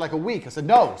take? They're like, a week. I said,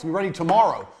 no, it's gonna be ready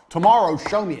tomorrow. Tomorrow,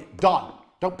 show me it, done.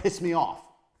 Don't piss me off,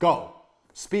 go.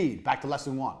 Speed, back to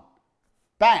lesson 1.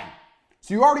 Bang.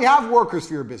 So you already have workers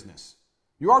for your business.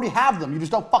 You already have them. You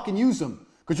just don't fucking use them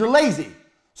because you're lazy.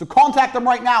 So contact them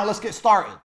right now. Let's get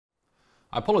started.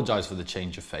 I apologize for the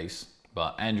change of face,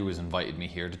 but Andrew has invited me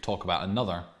here to talk about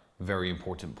another very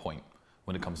important point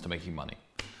when it comes to making money,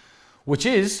 which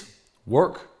is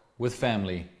work with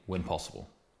family when possible.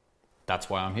 That's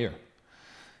why I'm here.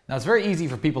 Now, it's very easy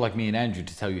for people like me and Andrew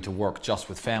to tell you to work just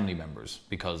with family members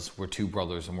because we're two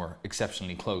brothers and we're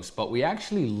exceptionally close, but we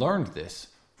actually learned this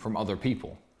from other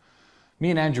people. Me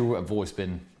and Andrew have always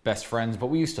been best friends, but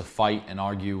we used to fight and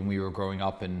argue when we were growing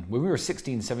up, and when we were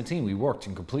 16, 17, we worked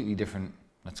in completely different,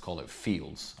 let's call it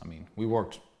fields. I mean, we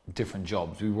worked different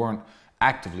jobs. We weren't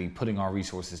actively putting our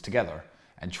resources together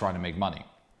and trying to make money.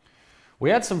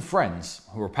 We had some friends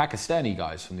who were Pakistani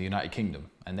guys from the United Kingdom,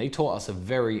 and they taught us a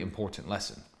very important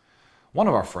lesson. One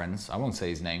of our friends, I won't say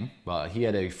his name, but he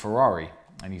had a Ferrari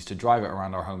and he used to drive it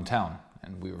around our hometown.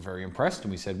 And we were very impressed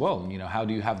and we said, well, how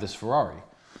do you have this Ferrari?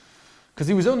 Because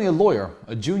he was only a lawyer,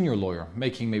 a junior lawyer,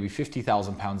 making maybe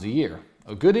 £50,000 a year.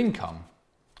 A good income,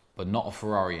 but not a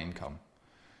Ferrari income.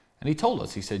 And he told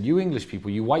us, he said, you English people,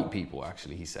 you white people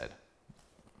actually, he said,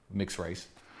 mixed race,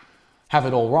 have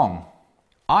it all wrong.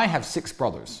 I have 6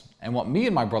 brothers, and what me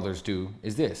and my brothers do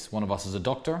is this. One of us is a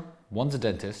doctor, one's a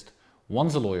dentist,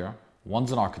 one's a lawyer,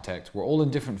 one's an architect. We're all in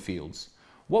different fields.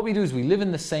 What we do is we live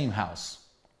in the same house.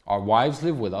 Our wives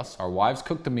live with us. Our wives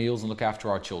cook the meals and look after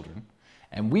our children.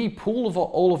 And we pool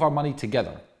all of our money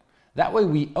together. That way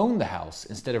we own the house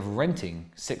instead of renting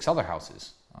 6 other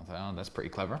houses. I thought, oh, that's pretty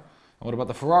clever. And what about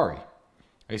the Ferrari?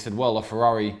 They said, well, a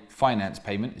Ferrari finance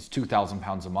payment is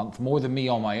 £2,000 a month, more than me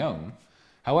on my own.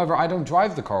 However, I don't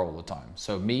drive the car all the time.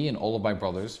 So me and all of my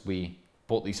brothers, we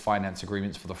bought these finance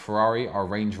agreements for the Ferrari, our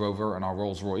Range Rover, and our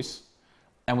Rolls Royce.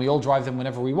 And we all drive them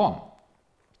whenever we want.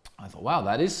 I thought, wow,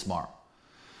 that is smart.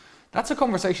 That's a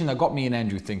conversation that got me and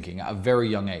Andrew thinking at a very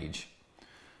young age.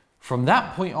 From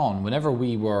that point on, whenever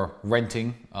we were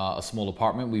renting a small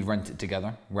apartment, we'd rent it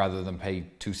together rather than pay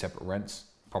 2 separate rents.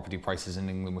 Property prices in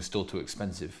England were still too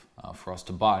expensive for us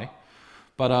to buy.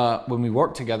 But when we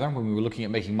worked together, when we were looking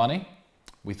at making money,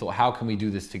 we thought, how can we do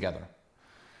this together?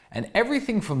 And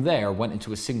everything from there went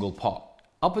into a single pot.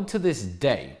 Up until this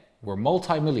day, we're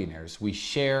multi-millionaires. We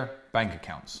share bank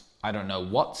accounts. I don't know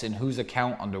what's in whose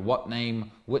account, under what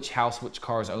name, which house, which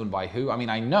car is owned by who. I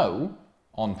mean, I know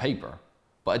on paper,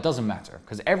 but it doesn't matter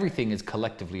because everything is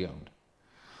collectively owned.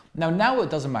 Now it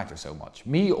doesn't matter so much.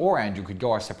 Me or Andrew could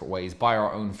go our separate ways, buy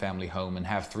our own family home and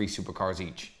have 3 supercars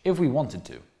each, if we wanted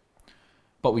to.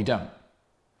 But we don't.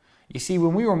 You see,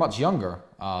 when we were much younger,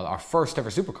 our first ever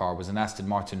supercar was an Aston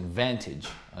Martin Vantage.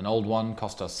 An old one,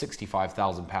 cost us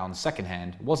 £65,000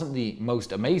 secondhand. It wasn't the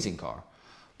most amazing car,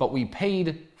 but we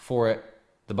paid for it,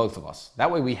 the both of us.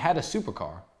 That way we had a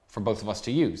supercar for both of us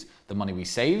to use. The money we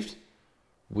saved,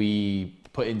 we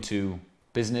put into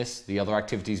business, the other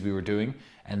activities we were doing,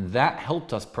 and that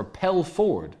helped us propel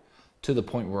forward to the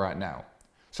point we're at now.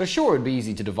 So sure, it'd be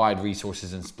easy to divide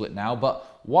resources and split now,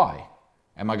 but why?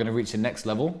 Am I going to reach the next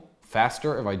level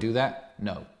faster if I do that?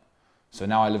 No. So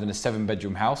now I live in a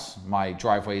 7-bedroom house. My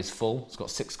driveway is full. It's got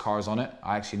 6 cars on it.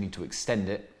 I actually need to extend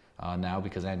it now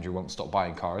because Andrew won't stop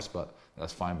buying cars, but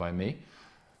that's fine by me.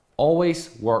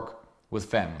 Always work with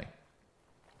family.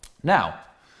 Now,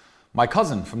 my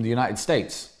cousin from the United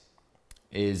States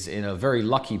is in a very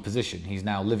lucky position. He's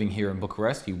now living here in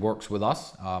Bucharest. He works with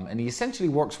us, and he essentially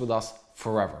works with us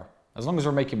forever. As long as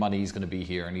we're making money, he's going to be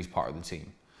here and he's part of the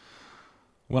team.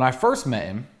 When I first met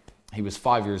him, he was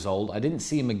 5 years old. I didn't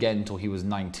see him again until he was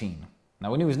 19.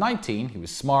 Now, when he was 19, he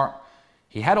was smart.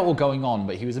 He had it all going on,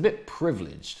 but he was a bit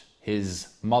privileged. His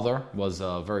mother was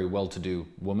a very well-to-do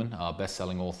woman, a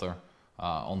best-selling author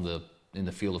in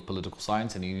the field of political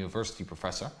science and a university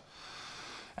professor.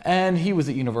 And he was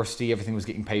at university, everything was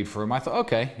getting paid for him. I thought,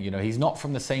 okay, he's not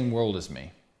from the same world as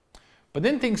me. But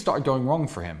then things started going wrong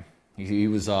for him. He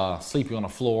was sleeping on a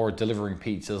floor, delivering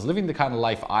pizzas, living the kind of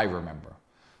life I remember.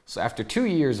 So after 2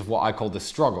 years of what I call the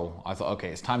struggle, I thought, okay,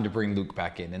 it's time to bring Luke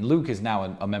back in. And Luke is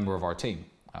now a member of our team,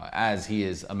 as he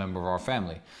is a member of our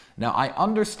family. Now, I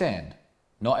understand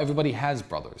not everybody has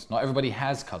brothers. Not everybody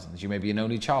has cousins. You may be an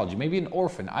only child. You may be an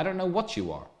orphan. I don't know what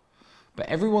you are. But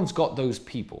everyone's got those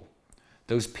people.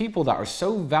 Those people that are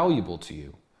so valuable to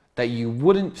you that you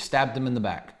wouldn't stab them in the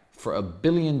back for $1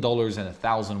 billion and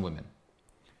 1,000 women.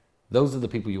 Those are the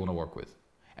people you want to work with.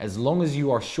 As long as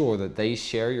you are sure that they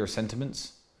share your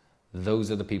sentiments, those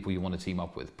are the people you want to team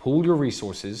up with. Pool your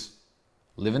resources,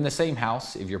 live in the same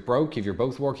house. If you're broke, if you're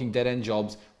both working dead-end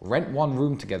jobs, rent one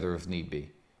room together if need be.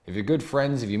 If you're good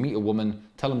friends, if you meet a woman,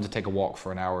 tell them to take a walk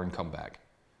for an hour and come back.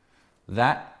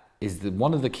 That is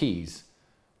one of the keys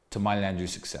to mine and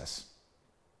Andrew's success.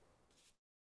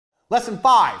 Lesson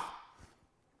 5,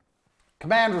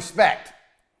 command respect.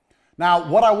 Now,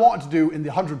 what I want to do in the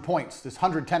 100 points, this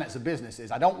 100 tenets of business,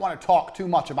 is I don't want to talk too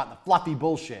much about the fluffy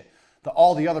bullshit that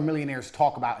all the other millionaires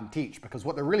talk about and teach, because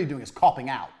what they're really doing is copping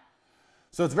out.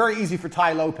 So it's very easy for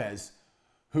Tai Lopez,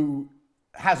 who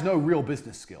has no real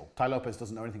business skill. Tai Lopez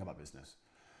doesn't know anything about business,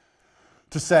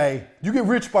 to say, you get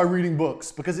rich by reading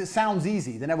books, because it sounds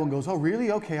easy. Then everyone goes, oh,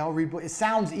 really? Okay, I'll read books. It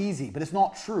sounds easy, but it's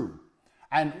not true.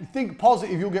 And think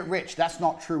positive, you'll get rich. That's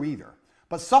not true either.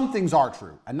 But some things are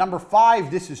true. And number 5,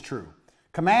 this is true.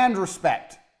 Command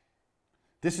respect.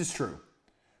 This is true.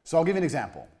 So I'll give you an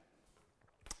example.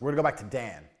 We're going to go back to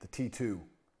Dan, the T2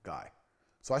 guy.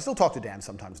 So I still talk to Dan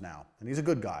sometimes now. And he's a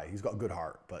good guy. He's got a good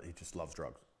heart, but he just loves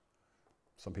drugs.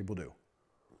 Some people do.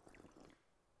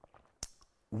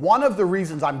 One of the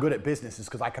reasons I'm good at business is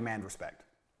because I command respect.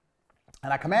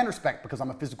 And I command respect because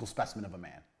I'm a physical specimen of a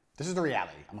man. This is the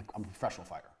reality. I'm a professional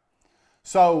fighter.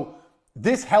 So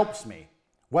this helps me,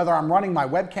 whether I'm running my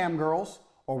webcam girls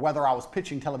or whether I was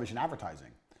pitching television advertising.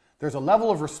 There's a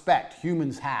level of respect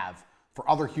humans have for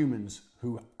other humans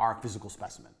who are a physical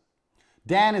specimen.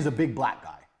 Dan is a big black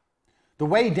guy. The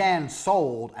way Dan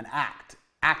sold and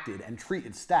acted and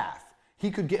treated staff, he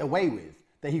could get away with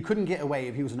that he couldn't get away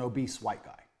if he was an obese white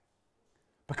guy.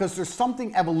 Because there's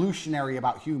something evolutionary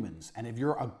about humans. And if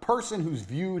you're a person who's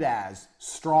viewed as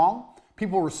strong,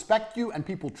 people respect you and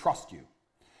people trust you.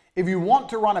 If you want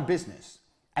to run a business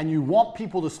and you want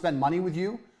people to spend money with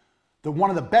you, one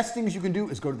of the best things you can do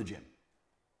is go to the gym.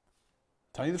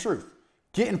 Tell you the truth.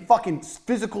 Get in fucking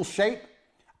physical shape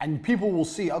and people will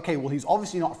see, okay, well, he's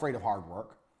obviously not afraid of hard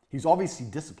work. He's obviously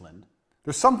disciplined.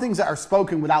 There's some things that are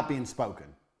spoken without being spoken.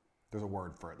 There's a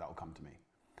word for it that will come to me.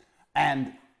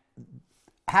 And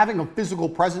having a physical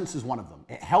presence is one of them.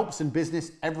 It helps in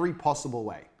business every possible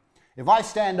way. If I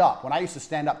stand up, when I used to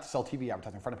stand up to sell TV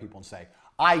advertising in front of people and say,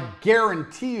 I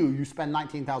guarantee you spend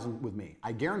 $19,000 with me.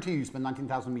 I guarantee you spend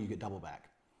 $19,000 with me, you get double back.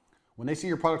 When they see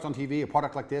your product on TV, a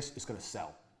product like this, it's going to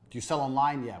sell. Do you sell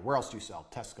online? Yeah. Where else do you sell?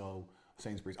 Tesco,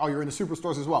 Sainsbury's. Oh, you're in the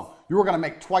superstores as well. You're going to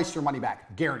make twice your money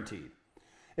back, guaranteed.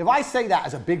 If I say that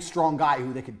as a big, strong guy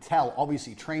who they could tell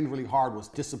obviously trained really hard, was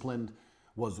disciplined,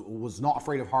 was not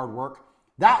afraid of hard work,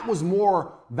 that was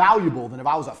more valuable than if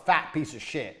I was a fat piece of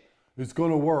shit. It's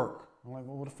going to work. I'm like,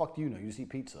 well, what the fuck do you know? You just eat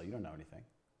pizza. You don't know anything.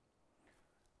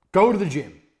 Go to the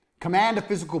gym. Command a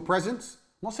physical presence.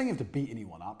 I'm not saying you have to beat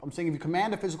anyone up. I'm saying if you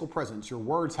command a physical presence, your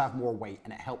words have more weight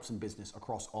and it helps in business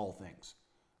across all things.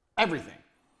 Everything.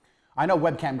 I know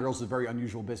Webcam Girls is a very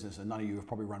unusual business and none of you have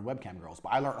probably run Webcam Girls, but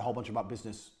I learned a whole bunch about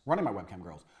business running my Webcam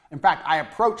Girls. In fact, I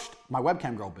approached my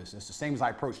Webcam Girl business the same as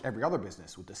I approached every other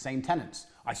business, with the same tenets.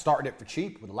 I started it for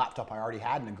cheap with a laptop I already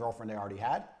had and a girlfriend I already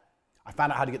had. I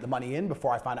found out how to get the money in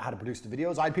before I found out how to produce the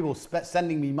videos. I had people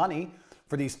sending me money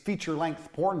for these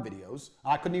feature-length porn videos,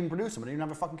 and I couldn't even produce them. I didn't even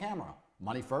have a fucking camera.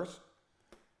 Money first.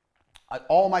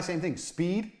 All my same things.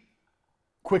 Speed,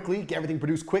 quickly, get everything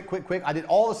produced quick. I did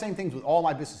all the same things with all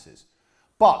my businesses.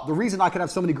 But the reason I could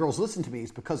have so many girls listen to me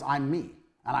is because I'm me.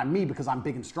 And I'm me because I'm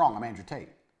big and strong. I'm Andrew Tate.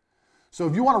 So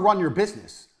if you want to run your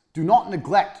business, do not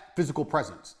neglect physical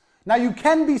presence. Now, you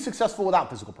can be successful without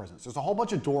physical presence. There's a whole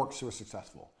bunch of dorks who are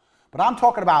successful. But I'm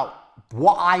talking about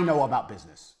what I know about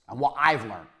business and what I've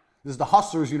learned. This is the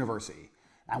Hustlers University.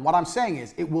 And what I'm saying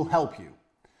is it will help you.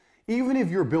 Even if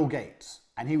you're Bill Gates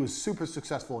and he was super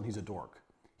successful and he's a dork,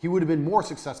 he would have been more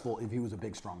successful if he was a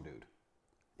big, strong dude.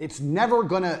 It's never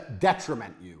going to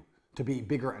detriment you to be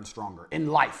bigger and stronger in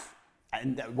life,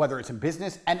 and whether it's in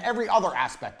business and every other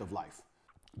aspect of life.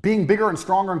 Being bigger and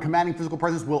stronger and commanding physical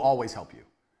presence will always help you.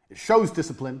 It shows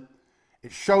discipline,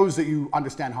 it shows that you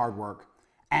understand hard work,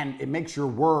 and it makes your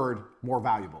word more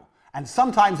valuable. And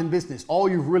sometimes in business, all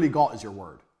you've really got is your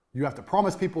word. You have to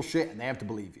promise people shit and they have to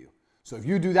believe you. So if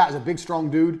you do that as a big, strong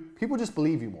dude, people just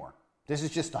believe you more. This is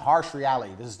just the harsh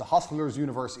reality. This is the Hustlers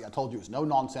University. I told you it's no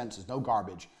nonsense, it's no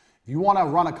garbage. If you want to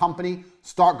run a company,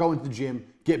 start going to the gym,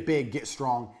 get big, get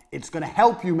strong. It's going to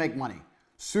help you make money.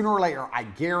 Sooner or later, I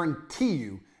guarantee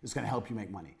you it's going to help you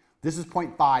make money. This is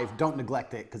point 5. Don't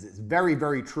neglect it because it's very,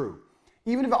 very true.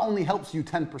 Even if it only helps you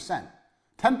 10%.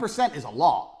 10% is a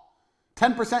lot.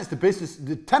 10% is the business.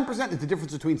 10% is the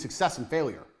difference between success and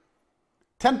failure.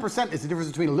 10% is the difference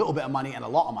between a little bit of money and a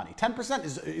lot of money. 10%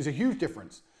 is a huge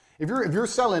difference. If you're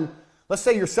selling, let's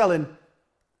say you're selling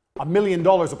 $1 million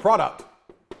of product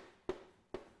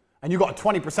and you got a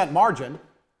 20% margin,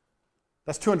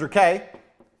 that's 200K.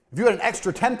 If you had an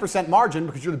extra 10% margin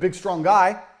because you're the big strong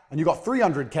guy and you got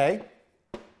 300K,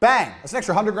 bang, that's an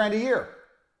extra 100 grand a year.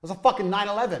 That's a fucking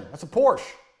 911. That's a Porsche.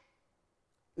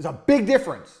 It's a big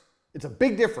difference. It's a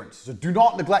big difference. So do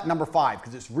not neglect number 5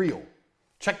 because it's real.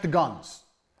 Check the guns.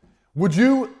 Would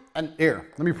you, and here,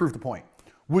 let me prove the point.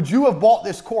 Would you have bought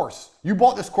this course? You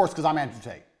bought this course because I'm Andrew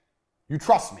Tate. You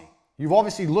trust me. You've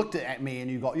obviously looked at me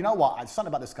and you go, you know what? There's something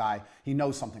about this guy. He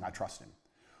knows something. I trust him.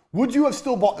 Would you have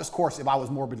still bought this course if I was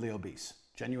morbidly obese?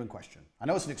 Genuine question. I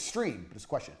know it's an extreme, but it's a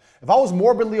question. If I was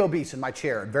morbidly obese in my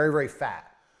chair and very, very fat,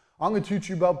 I'm going to teach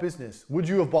you about business. Would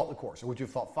you have bought the course? Or would you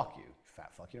have thought, fuck you,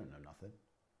 fat fuck, you don't know nothing?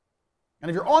 And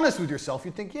if you're honest with yourself,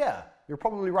 you'd think, yeah, you're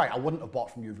probably right. I wouldn't have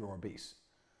bought from you if you were obese.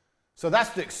 So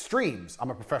that's the extremes. I'm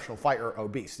a professional fighter,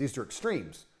 obese. These are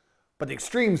extremes. But the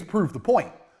extremes prove the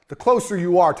point. The closer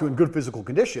you are to in good physical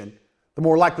condition, the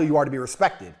more likely you are to be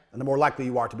respected, and the more likely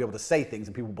you are to be able to say things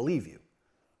and people believe you.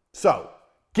 So,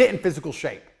 get in physical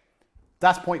shape.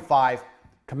 That's point 5.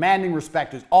 Commanding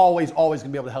respect is always going to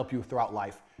be able to help you throughout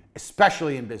life,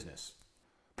 especially in business.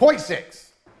 Point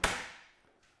 6.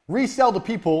 Resell to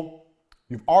people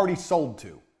you've already sold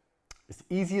to. It's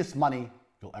the easiest money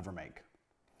you'll ever make.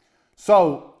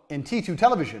 So, in T2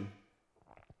 television,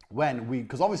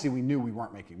 because obviously we knew we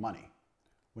weren't making money.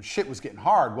 When shit was getting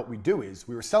hard, what we do is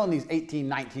we were selling these 18,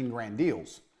 19 grand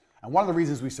deals. And one of the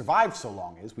reasons we survived so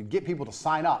long is we'd get people to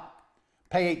sign up,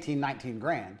 pay 18, 19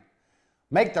 grand,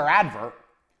 make their advert,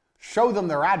 show them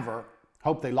their advert,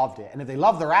 hope they loved it. And if they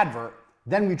love their advert,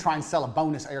 then we try and sell a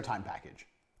bonus airtime package.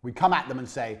 We come at them and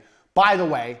say, by the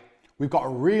way, we've got a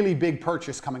really big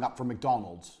purchase coming up for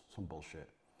McDonald's, some bullshit.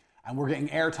 And we're getting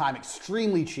airtime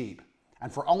extremely cheap.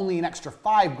 And for only an extra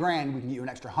 5 grand, we can get you an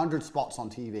extra 100 spots on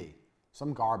TV.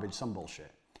 Some garbage, some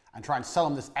bullshit. And try and sell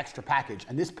them this extra package.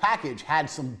 And this package had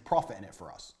some profit in it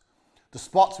for us. The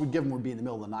spots we'd give them would be in the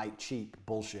middle of the night, cheap,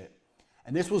 bullshit.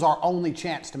 And this was our only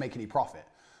chance to make any profit.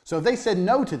 So if they said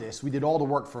no to this, we did all the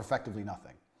work for effectively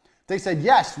nothing. If they said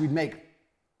yes, we'd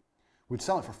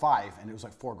sell it for 5 and it was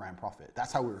like 4 grand profit.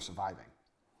 That's how we were surviving.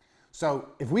 So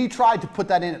if we tried to put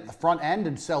that in at the front end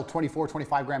and sell 24,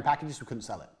 25 grand packages, we couldn't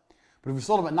sell it. But if we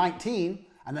sold them at 19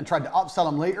 and then tried to upsell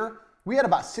them later, we had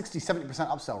about 60, 70%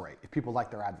 upsell rate if people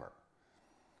liked their advert.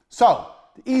 So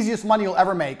the easiest money you'll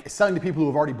ever make is selling to people who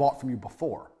have already bought from you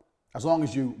before, as long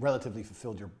as you relatively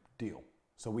fulfilled your deal.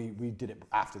 So we did it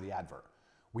after the advert.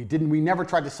 We never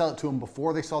tried to sell it to them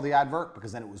before they saw the advert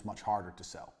because then it was much harder to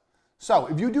sell. So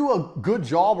if you do a good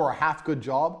job or a half good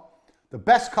job, the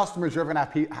best customers you're ever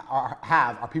going to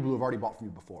have are people who have already bought from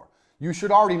you before. You should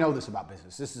already know this about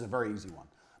business. This is a very easy one.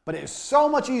 But it is so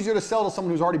much easier to sell to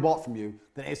someone who's already bought from you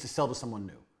than it is to sell to someone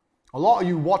new. A lot of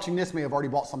you watching this may have already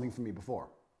bought something from me before.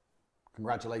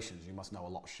 Congratulations, you must know a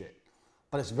lot of shit.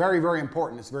 But it's very, very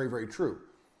important. It's very, very true.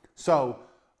 So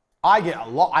I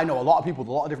know a lot of people with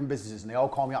a lot of different businesses, and they all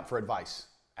call me up for advice.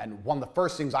 And one of the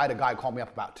first things, I had a guy call me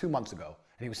up about 2 months ago,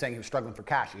 and he was saying he was struggling for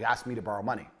cash. He asked me to borrow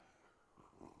money.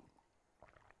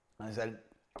 And I said,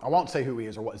 I won't say who he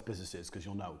is or what his business is, because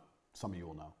you'll know. Some of you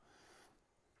will know.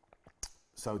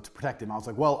 So to protect him, I was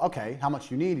like, well, okay, how much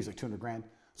do you need? He's like, 200 grand.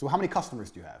 So how many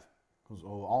customers do you have? He goes,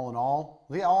 oh, all in all?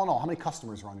 Yeah, all in all. How many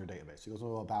customers are on your database? He goes,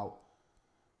 oh, about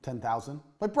 10,000.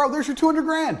 Like, bro, there's your 200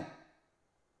 grand.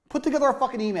 Put together a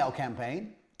fucking email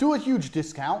campaign. Do a huge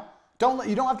discount.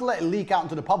 You don't have to let it leak out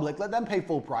into the public. Let them pay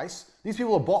full price. These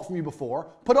people have bought from you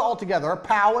before. Put it all together,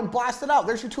 pow, and blast it out.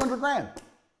 There's your 200 grand.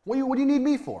 What do you need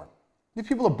me for? These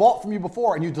people have bought from you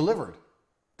before and you delivered.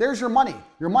 There's your money.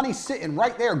 Your money's sitting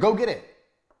right there. Go get it.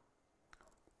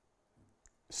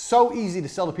 So easy to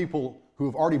sell to people who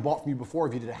have already bought from you before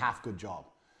if you did a half good job.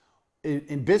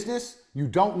 In business, you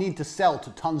don't need to sell to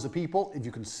tons of people if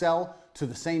you can sell to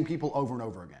the same people over and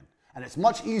over again. And it's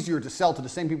much easier to sell to the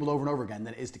same people over and over again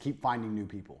than it is to keep finding new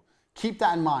people. Keep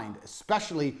that in mind,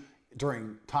 especially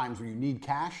during times where you need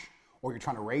cash, or you're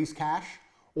trying to raise cash,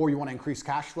 or you want to increase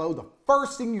cash flow. The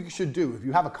first thing you should do, if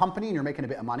you have a company and you're making a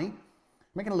bit of money,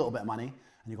 making a little bit of money,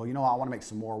 and you go, you know what, I want to make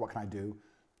some more, what can I do?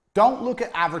 Don't look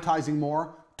at advertising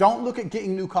more. Don't look at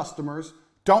getting new customers.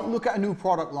 Don't look at a new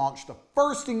product launch. The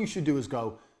first thing you should do is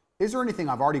go, is there anything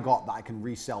I've already got that I can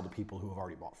resell to people who have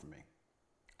already bought from me?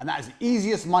 And that is the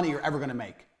easiest money you're ever going to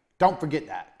make. Don't forget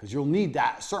that, because you'll need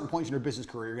that at certain points in your business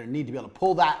career. You're going to need to be able to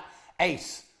pull that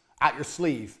ace out your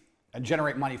sleeve and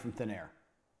generate money from thin air.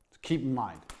 So keep in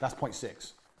mind, that's point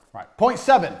 6. Right. Point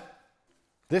 7.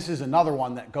 This is another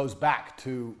one that goes back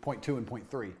to point 2 and point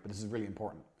 3, but this is really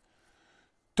important.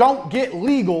 Don't get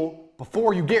legal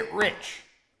before you get rich.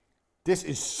 This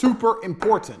is super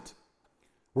important.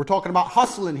 We're talking about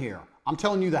hustling here. I'm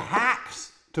telling you the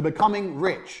hacks to becoming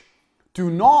rich. Do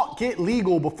not get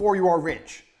legal before you are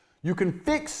rich. You can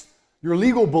fix your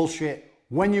legal bullshit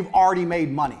when you've already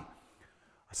made money.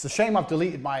 It's a shame I've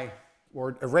deleted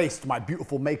or erased my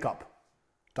beautiful makeup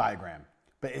diagram,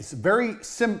 but it's very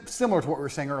similar to what we were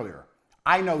saying earlier.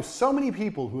 I know so many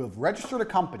people who have registered a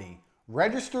company,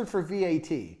 registered for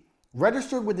VAT,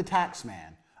 registered with the tax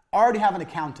man, already have an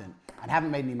accountant, and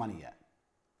haven't made any money yet.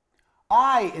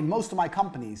 In most of my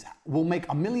companies, will make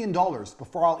 $1 million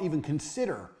before I'll even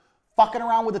consider fucking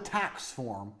around with a tax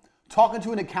form, talking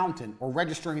to an accountant, or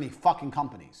registering any fucking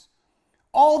companies.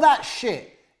 All that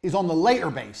shit is on the later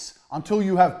base until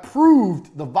you have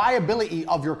proved the viability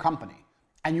of your company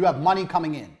and you have money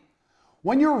coming in.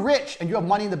 When you're rich and you have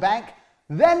money in the bank,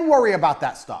 then worry about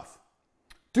that stuff.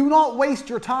 Do not waste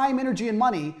your time, energy, and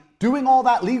money doing all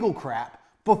that legal crap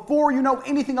before you know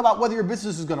anything about whether your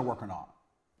business is going to work or not.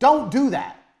 Don't do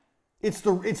that. It's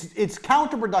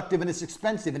counterproductive and it's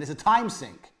expensive and it's a time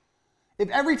sink. If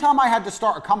every time I had to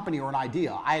start a company or an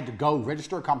idea, I had to go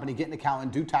register a company, get an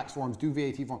accountant, do tax forms, do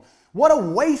VAT forms, what a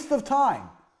waste of time.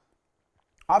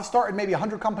 I've started maybe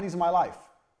 100 companies in my life.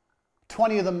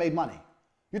 20 of them made money.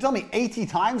 You're telling me 80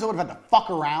 times I would have had to fuck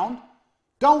around?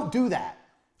 Don't do that.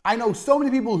 I know so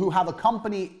many people who have a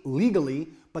company legally,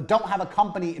 but don't have a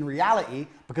company in reality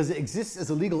because it exists as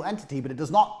a legal entity, but it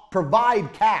does not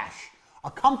provide cash.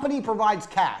 A company provides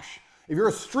cash. If you're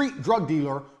a street drug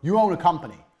dealer, you own a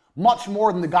company. Much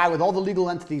more than the guy with all the legal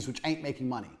entities which ain't making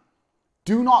money.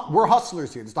 We're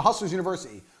hustlers here. This is the Hustlers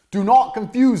University. Do not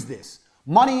confuse this.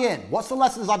 Money in. What's the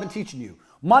lessons I've been teaching you?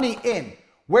 Money in.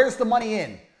 Where's the money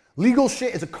in? Legal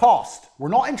shit is a cost. We're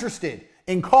not interested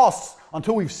in costs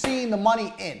until we've seen the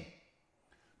money in.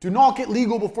 Do not get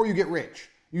legal before you get rich.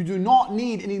 You do not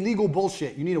need any legal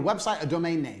bullshit. You need a website, a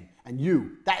domain name, and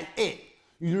that's it.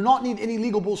 You do not need any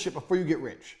legal bullshit before you get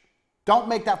rich. Don't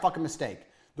make that fucking mistake.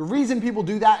 The reason people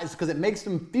do that is because it makes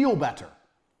them feel better.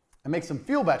 It makes them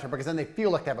feel better because then they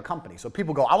feel like they have a company. So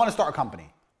people go, I want to start a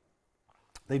company.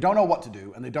 They don't know what to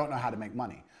do and they don't know how to make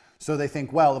money. So they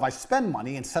think, well, if I spend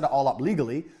money and set it all up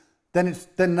legally, then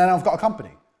I've got a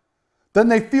company. Then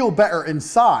they feel better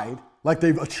inside, like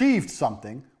they've achieved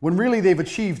something, when really they've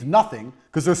achieved nothing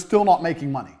because they're still not making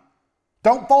money.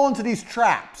 Don't fall into these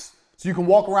traps so you can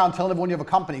walk around telling everyone you have a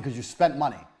company because you spent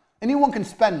money. Anyone can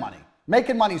spend money.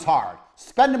 Making money's hard.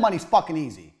 Spending money's fucking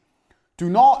easy. Do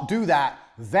not do that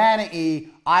vanity,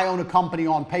 I own a company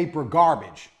on paper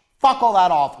garbage. Fuck all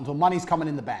that off until money's coming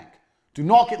in the bank. Do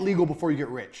not get legal before you get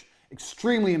rich.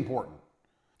 Extremely important.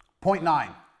 Point 9.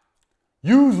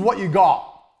 Use what you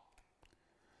got.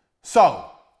 So,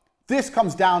 this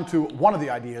comes down to one of the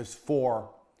ideas for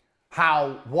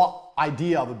what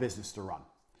idea of a business to run.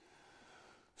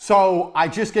 So I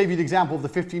just gave you the example of the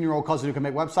 15-year-old cousin who can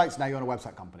make websites. Now you own a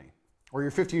website company. Or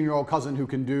your 15-year-old cousin who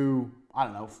can do, I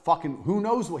don't know, fucking, who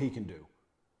knows what he can do.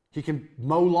 He can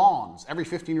mow lawns. Every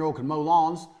 15-year-old can mow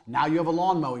lawns. Now you have a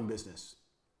lawn mowing business.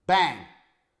 Bang.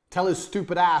 Tell his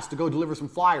stupid ass to go deliver some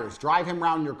flyers. Drive him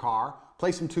around in your car.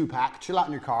 Play some 2-pack. Chill out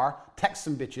in your car. Text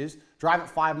some bitches. Drive at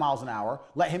 5 miles an hour.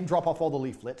 Let him drop off all the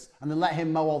leaflets. And then let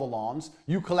him mow all the lawns.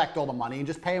 You collect all the money and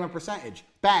just pay him a percentage.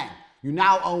 Bang. You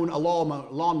now own a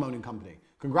lawn mowing company.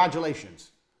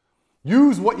 Congratulations.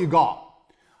 Use what you got.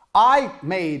 I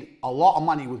made a lot of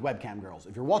money with webcam girls.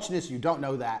 If you're watching this and you don't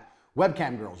know that,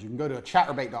 webcam girls, you can go to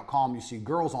chatterbait.com. You see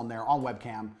girls on there on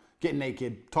webcam, getting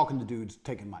naked, talking to dudes,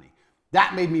 taking money.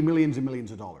 That made me millions and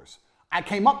millions of dollars. I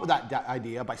came up with that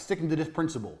idea by sticking to this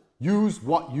principle. Use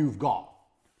what you've got.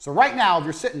 So right now, if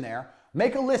you're sitting there,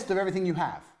 make a list of everything you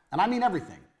have. And I mean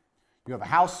everything. You have a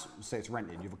house, let's say it's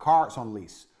rented. You have a car, it's on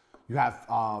lease. You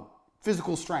have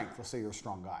physical strength, let's say you're a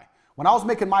strong guy. When I was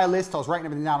making my list, I was writing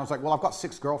everything down. I was like, well, I've got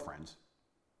 6 girlfriends.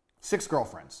 6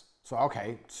 girlfriends. So,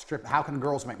 okay, how can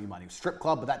girls make me money? Strip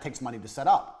club, but that takes money to set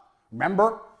up.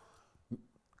 Remember?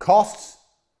 Costs,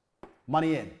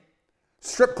 money in.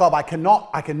 Strip club, I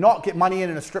cannot get money in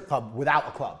a strip club without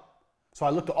a club. So I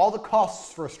looked at all the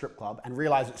costs for a strip club and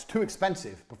realized it's too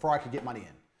expensive before I could get money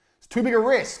in. It's too big a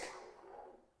risk.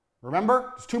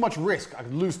 Remember? It's too much risk. I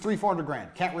could lose 300-400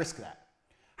 grand. Can't risk that.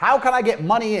 How can I get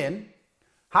money in?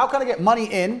 How can I get money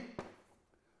in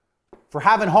for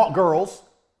having hot girls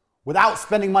without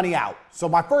spending money out? So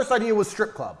my first idea was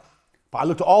strip club. But I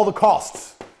looked at all the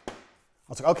costs. I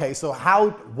was like, okay, so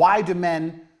why do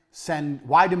men spend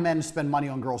money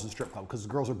on girls in strip club? Because the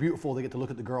girls are beautiful, they get to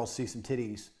look at the girls, see some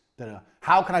titties. Da-da.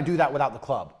 How can I do that without the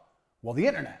club? Well, the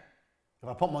internet. If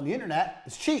I put them on the internet,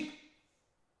 it's cheap.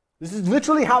 This is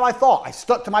literally how I thought. I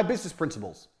stuck to my business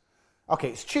principles. Okay,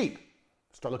 it's cheap.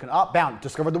 Start looking up, down,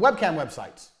 discovered the webcam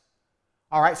websites.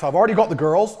 All right, so I've already got the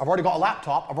girls, I've already got a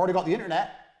laptop, I've already got the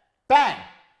internet. Bang!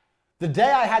 The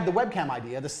day I had the webcam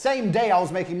idea, the same day I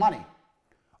was making money.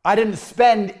 I didn't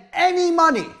spend any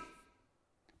money,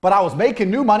 but I was making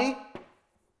new money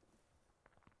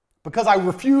because I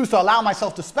refused to allow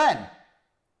myself to spend.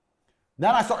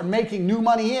 Then I started making new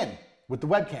money in with the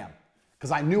webcam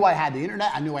because I knew I had the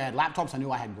internet, I knew I had laptops, I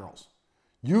knew I had girls.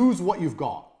 Use what you've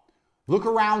got. Look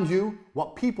around you.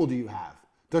 What people do you have?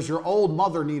 Does your old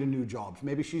mother need a new job?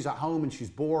 Maybe she's at home and she's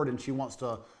bored and she wants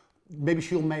to, maybe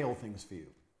she'll mail things for you.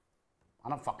 I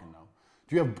don't fucking know.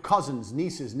 Do you have cousins,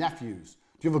 nieces, nephews?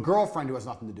 Do you have a girlfriend who has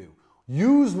nothing to do?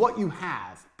 Use what you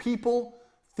have. People,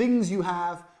 things you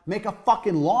have. Make a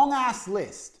fucking long ass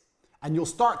list and you'll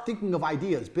start thinking of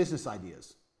ideas, business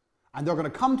ideas. And they're going to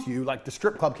come to you like the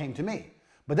strip club came to me.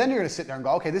 But then you're going to sit there and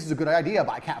go, okay, this is a good idea,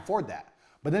 but I can't afford that.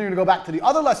 But then you're going to go back to the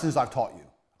other lessons I've taught you.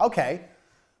 Okay,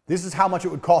 this is how much it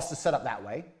would cost to set up that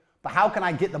way, but how can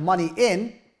I get the money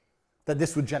in that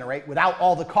this would generate without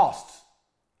all the costs?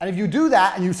 And if you do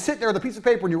that and you sit there with a piece of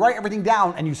paper and you write everything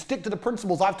down and you stick to the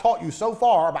principles I've taught you so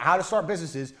far about how to start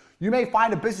businesses, you may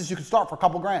find a business you can start for a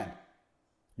couple grand.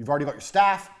 You've already got your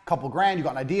staff, a couple grand, you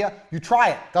got an idea, you try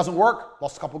it. Doesn't work,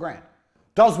 lost a couple grand.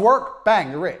 Does work, bang,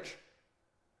 you're rich.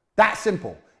 That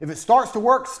simple. If it starts to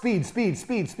work, speed, speed,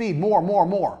 speed, speed, more, more,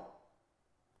 more.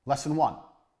 Lesson 1.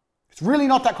 It's really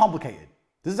not that complicated.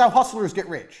 This is how hustlers get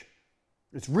rich.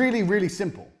 It's really, really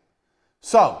simple.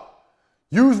 So,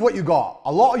 use what you got.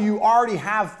 A lot of you already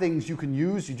have things you can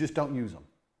use, you just don't use them.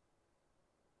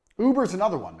 Uber's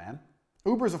another one, man.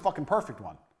 Uber's a fucking perfect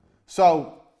one.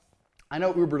 So, I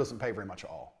know Uber doesn't pay very much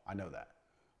at all. I know that.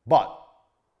 But,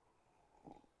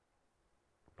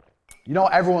 you know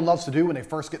what everyone loves to do when they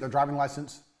first get their driving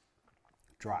license?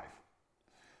 Drive.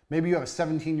 Maybe you have a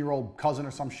 17-year-old cousin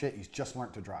or some shit, he's just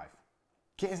learned to drive.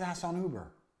 Get his ass on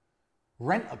Uber.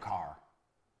 Rent a car.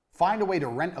 Find a way to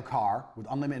rent a car with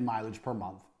unlimited mileage per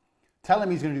month. Tell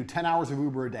him he's going to do 10 hours of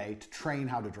Uber a day to train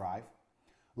how to drive.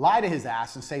 Lie to his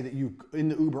ass and say that in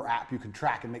the Uber app you can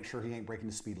track and make sure he ain't breaking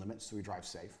the speed limit so he drives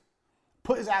safe.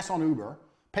 Put his ass on Uber,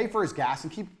 pay for his gas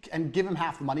and give him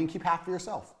half the money and keep half for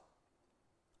yourself.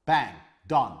 Bang.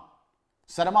 Done.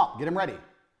 Set him up. Get him ready.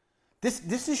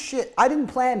 This is shit. I didn't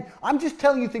plan. I'm just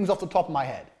telling you things off the top of my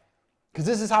head. Because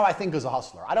this is how I think as a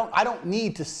hustler. I don't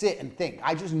need to sit and think.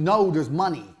 I just know there's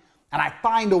money. And I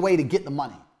find a way to get the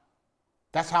money.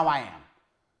 That's how I am.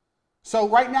 So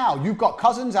right now, you've got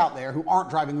cousins out there who aren't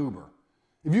driving Uber.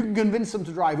 If you can convince them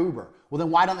to drive Uber, well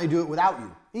then why don't they do it without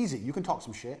you? Easy. You can talk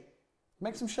some shit.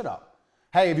 Make some shit up.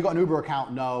 Hey, have you got an Uber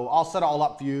account? No. I'll set it all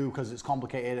up for you because it's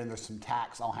complicated and there's some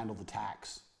tax. I'll handle the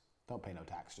tax. Don't pay no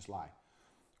tax. Just lie.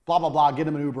 Blah, blah, blah. Get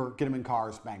them an Uber. Get them in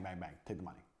cars. Bang, bang, bang. Take the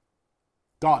money.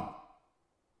 Done.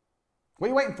 What are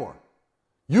you waiting for?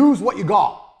 Use what you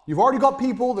got. You've already got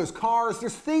people, there's cars,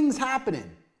 there's things happening.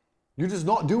 You're just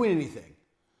not doing anything.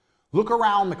 Look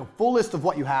around, make a full list of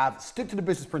what you have, stick to the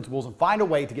business principles, and find a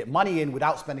way to get money in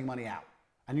without spending money out.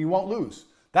 And you won't lose.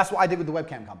 That's what I did with the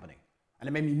webcam company. And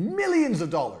it made me millions of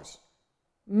dollars.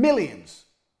 Millions.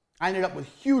 I ended up with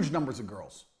huge numbers of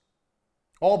girls.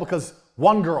 All because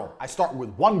one girl. I started with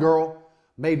one girl,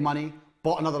 made money,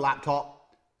 bought another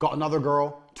laptop, got another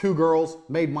girl, 2 girls,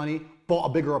 made money, bought a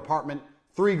bigger apartment,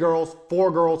 3 girls,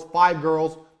 4 girls, 5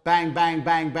 girls, bang, bang,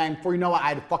 bang, bang. Before you know it, I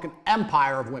had a fucking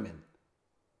empire of women.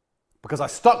 Because I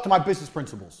stuck to my business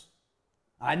principles.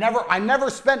 I never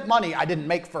spent money I didn't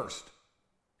make first.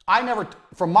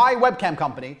 From my webcam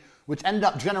company, which ended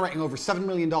up generating over $7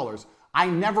 million, I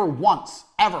never once,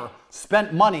 ever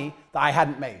spent money that I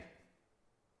hadn't made.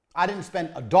 I didn't spend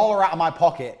 $1 out of my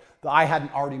pocket that I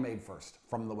hadn't already made first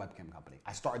from the webcam company.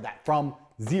 I started that from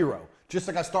zero. Just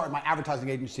like I started my advertising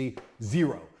agency,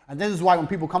 zero. And this is why when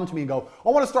people come to me and go, I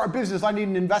want to start a business, I need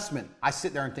an investment. I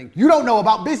sit there and think, you don't know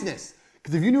about business.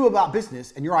 Because if you knew about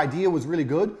business and your idea was really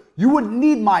good, you wouldn't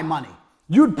need my money.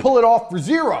 You'd pull it off for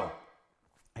zero.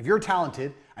 If you're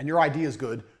talented and your idea is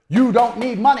good, you don't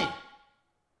need money.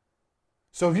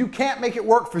 So if you can't make it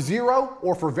work for zero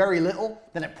or for very little,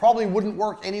 then it probably wouldn't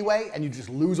work anyway and you just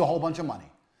lose a whole bunch of money.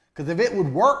 Because if it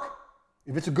would work,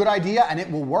 if it's a good idea and it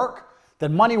will work,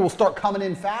 then money will start coming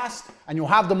in fast and you'll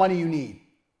have the money you need.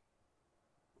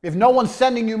 If no one's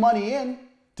sending you money in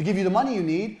to give you the money you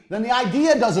need, then the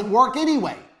idea doesn't work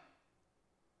anyway.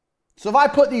 So if I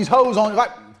put these I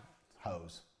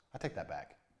take that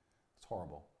back. It's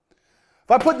horrible.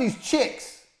 If I put these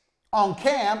chicks on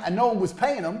cam and no one was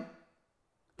paying them,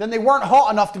 then they weren't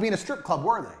hot enough to be in a strip club,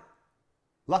 were they?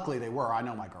 Luckily they were. I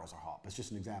know my girls are hot. It's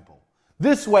just an example.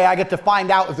 This way I get to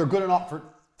find out if they're good enough for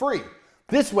free.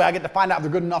 This way I get to find out if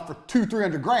they're good enough for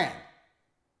 200-300 grand.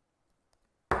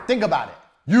 Think about it.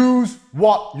 Use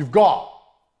what you've got.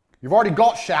 You've already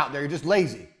got shit out there. You're just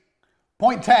lazy.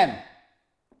 Point 10,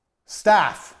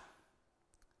 staff.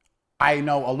 I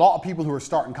know a lot of people who are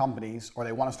starting companies or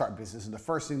they want to start business and the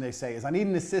first thing they say is, I need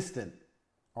an assistant,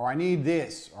 or I need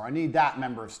this, or I need that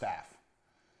member of staff.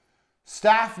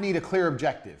 Staff need a clear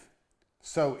objective.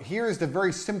 So here's the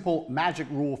very simple magic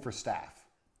rule for staff.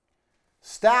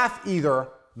 Staff either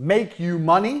make you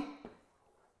money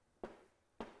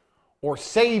or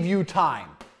save you time.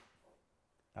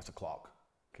 That's a clock,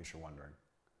 in case you're wondering.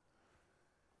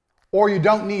 Or you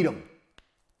don't need them.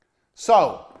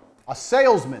 So a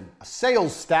salesman, a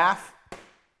sales staff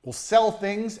will sell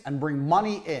things and bring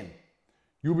money in.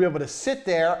 You'll be able to sit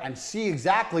there and see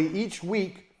exactly each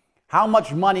week how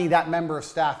much money that member of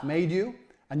staff made you,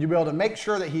 and you'll be able to make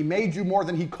sure that he made you more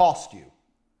than he cost you.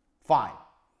 Fine.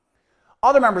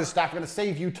 Other members of staff are going to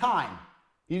save you time,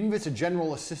 even if it's a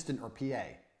general assistant or PA.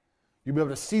 You'll be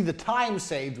able to see the time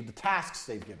saved with the tasks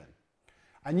they've given.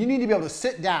 And you need to be able to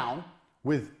sit down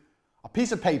with a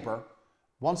piece of paper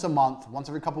once a month, once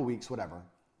every couple of weeks, whatever,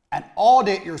 and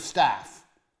audit your staff.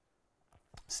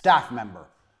 Staff member.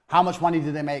 How much money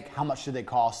did they make? How much did they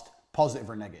cost? Positive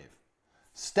or negative.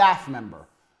 Staff member.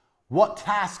 What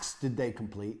tasks did they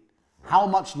complete? How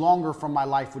much longer from my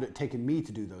life would it take me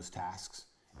to do those tasks?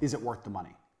 Is it worth the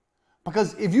money?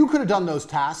 Because if you could have done those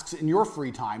tasks in your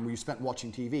free time where you spent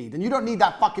watching TV, then you don't need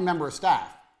that fucking member of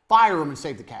staff. Fire them and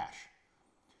save the cash.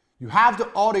 You have to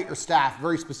audit your staff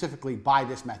very specifically by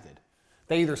this method.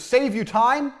 They either save you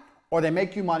time or they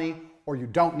make you money or you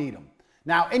don't need them.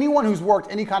 Now, anyone who's worked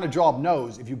any kind of job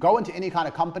knows if you go into any kind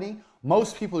of company,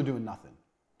 most people are doing nothing.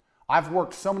 I've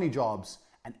worked so many jobs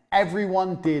and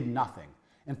everyone did nothing.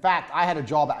 In fact, I had a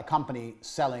job at a company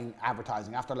selling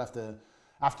advertising.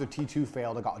 After T2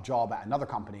 failed, I got a job at another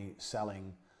company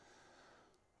selling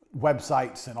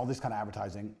websites and all this kind of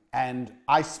advertising. And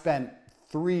I spent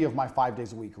 3 of my 5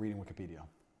 days a week reading Wikipedia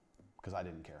because I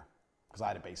didn't care. Because I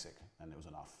had a basic and it was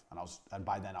enough. And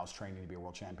by then I was training to be a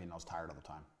world champion and I was tired all the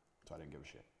time. So I didn't give a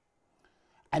shit.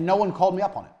 And no one called me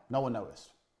up on it. No one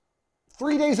noticed.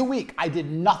 3 days a week, I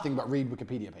did nothing but read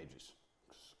Wikipedia pages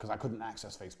because I couldn't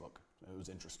access Facebook. It was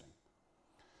interesting.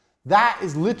 That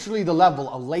is literally the level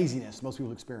of laziness most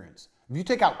people experience. If you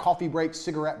take out coffee breaks,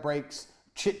 cigarette breaks,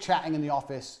 chit-chatting in the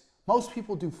office, most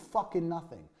people do fucking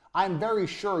nothing. I'm very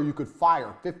sure you could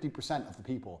fire 50% of the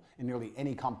people in nearly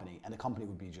any company and the company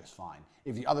would be just fine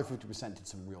if the other 50% did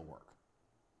some real work.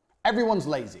 Everyone's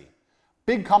lazy.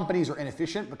 Big companies are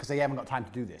inefficient because they haven't got time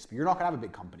to do this, but you're not going to have a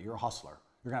big company. You're a hustler.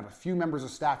 You're going to have a few members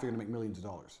of staff. You're going to make millions of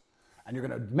dollars. And you're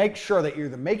going to make sure that you're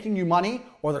either making you money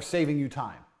or they're saving you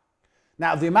time.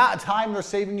 Now, if the amount of time they're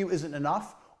saving you isn't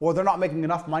enough or they're not making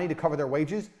enough money to cover their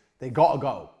wages, they got to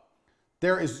go.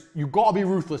 You've got to be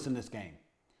ruthless in this game.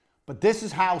 But this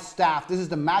is how staff, this is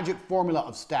the magic formula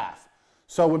of staff.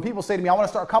 So when people say to me, I want to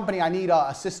start a company, I need an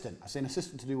assistant. I say, an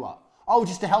assistant to do what? Oh,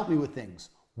 just to help me with things.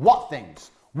 What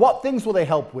things? What things will they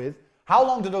help with? How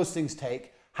long do those things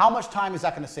take? How much time is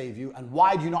that going to save you? And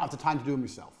why do you not have the time to do them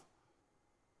yourself?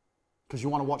 Because you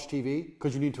want to watch TV?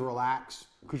 Because you need to relax?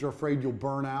 Because you're afraid you'll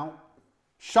burn out?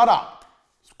 Shut up.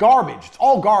 It's garbage. It's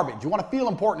all garbage. You want to feel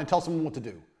important and tell someone what to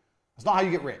do. That's not how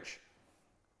you get rich.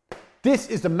 This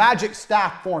is the magic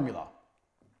staff formula.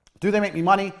 Do they make me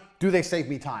money? Do they save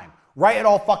me time? Write it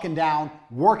all fucking down,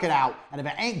 work it out, and if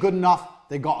it ain't good enough,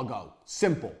 they gotta go.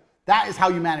 Simple. That is how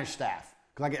you manage staff.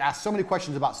 Because I get asked so many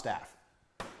questions about staff.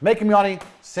 Making me money,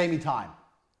 save me time.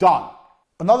 Done.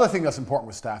 Another thing that's important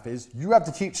with staff is you have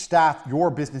to teach staff your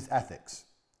business ethics.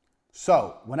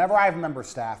 So whenever I have a member of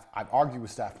staff, I've argued with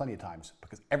staff plenty of times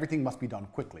because everything must be done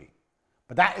quickly.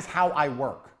 But that is how I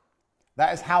work.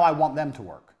 That is how I want them to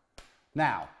work.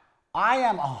 Now, I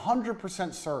am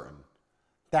 100% certain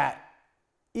that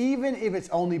even if it's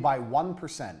only by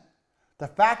 1%, the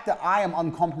fact that I am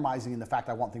uncompromising in the fact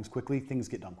I want things quickly, things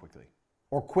get done quickly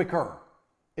or quicker.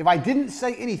 If I didn't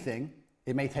say anything,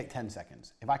 it may take 10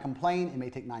 seconds. If I complain, it may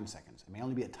take 9 seconds. It may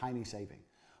only be a tiny saving.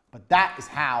 But that is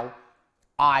how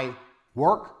I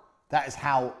work. That is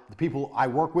how the people I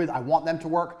work with, I want them to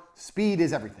work. Speed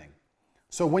is everything.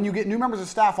 So when you get new members of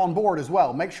staff on board as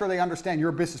well, make sure they understand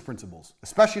your business principles,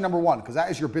 especially number one, because that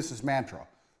is your business mantra,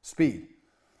 speed.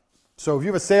 So if you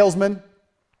have a salesman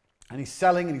and he's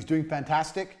selling and he's doing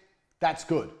fantastic, that's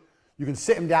good. You can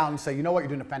sit him down and say, you know what, you're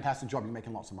doing a fantastic job, you're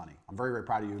making lots of money. I'm very, very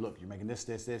proud of you. Look, you're making this,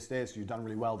 you've done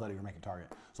really well, you're making target.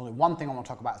 There's only one thing I want to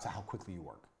talk about, is how quickly you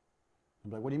work.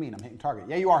 I'm like, what do you mean? I'm hitting target.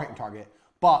 Yeah, you are hitting target,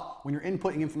 but when you're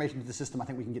inputting information into the system, I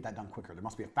think we can get that done quicker. There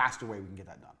must be a faster way we can get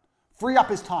that done. Free up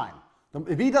his time.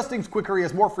 If he does things quicker, he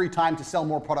has more free time to sell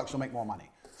more products, he'll make more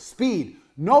money. Speed.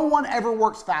 No one ever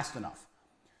works fast enough.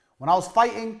 When I was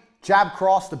fighting, jab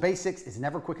cross, the basics is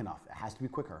never quick enough. It has to be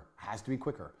quicker. It has to be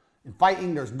quicker. In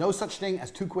fighting, there's no such thing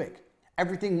as too quick.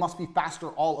 Everything must be faster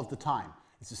all of the time.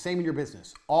 It's the same in your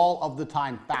business. All of the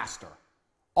time, faster.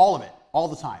 All of it, all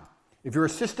the time. If your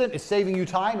assistant is saving you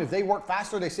time, if they work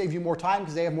faster, they save you more time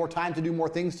because they have more time to do more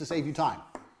things to save you time.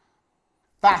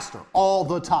 Faster, all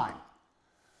the time.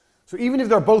 So even if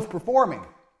they're both performing,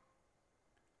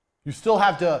 you still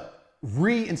have to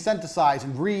re-incentivize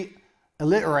and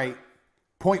re-alliterate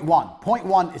point one. Point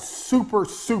one is super,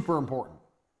 super important.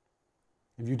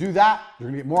 If you do that, you're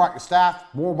going to get more out your staff,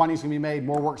 more money's going to be made,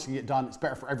 more work's going to get done. It's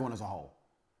better for everyone as a whole.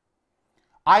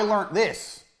 I learned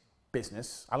this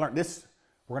business. I learned this.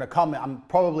 We're going to come, I'm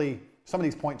probably, some of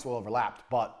these points will overlap,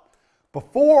 but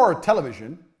before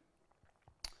television,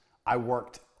 I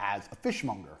worked as a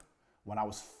fishmonger. When I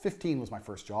was 15 was my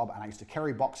first job, and I used to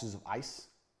carry boxes of ice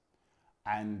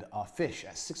and fish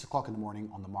at 6 o'clock in the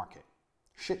morning on the market.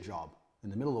 Shit job.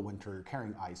 In the middle of winter, you're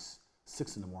carrying ice,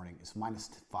 6 in the morning, it's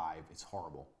 -5, it's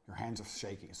horrible. Your hands are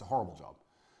shaking, it's a horrible job.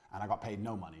 And I got paid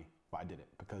no money, but I did it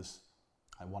because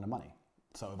I wanted money.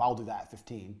 So if I'll do that at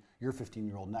 15, your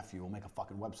 15-year-old nephew will make a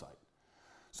fucking website.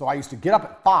 So I used to get up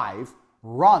at 5,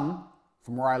 run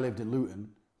from where I lived in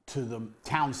Luton to the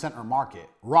town center market,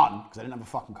 run, because I didn't have a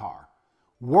fucking car,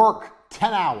 work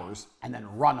 10 hours, and then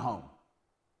run home.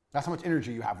 That's how much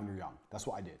energy you have when you're young. That's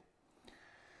what I did.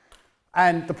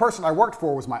 And the person I worked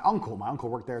for was my uncle. My uncle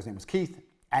worked there, his name was Keith,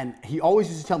 and he always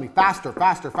used to tell me, faster,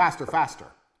 faster, faster, faster.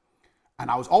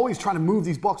 And I was always trying to move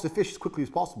these boxes of fish as quickly as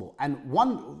possible. And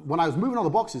when I was moving all the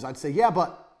boxes, I'd say, yeah,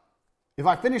 but if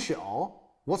I finish it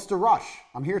all, what's the rush?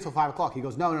 I'm here till 5 o'clock. He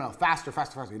goes, no, faster,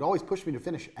 faster, faster. He'd always push me to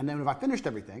finish it. And then if I finished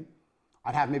everything,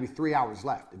 I'd have maybe 3 hours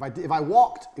left. If I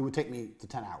walked, it would take me to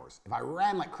 10 hours. If I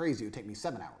ran like crazy, it would take me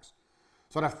 7 hours.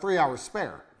 So I'd have 3 hours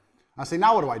spare. I say,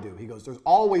 now what do? He goes, there's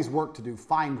always work to do,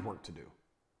 find work to do.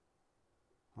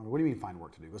 I go, what do you mean find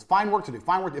work to do? He goes, find work to do,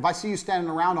 find work. If I see you standing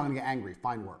around, I'm gonna get angry,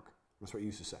 find work. That's what he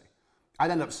used to say.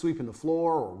 I'd end up sweeping the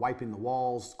floor or wiping the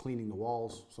walls, cleaning the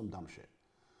walls, some dumb shit.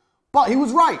 But he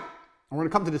was right. And we're gonna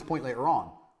come to this point later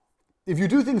on. If you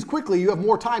do things quickly, you have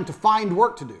more time to find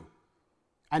work to do.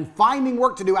 And finding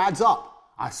work to do adds up.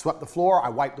 I swept the floor, I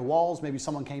wiped the walls, maybe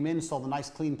someone came in, saw the nice,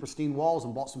 clean, pristine walls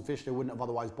and bought some fish they wouldn't have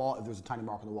otherwise bought if there was a tiny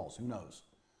mark on the walls, who knows?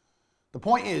 The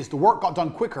point is, the work got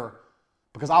done quicker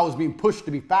because I was being pushed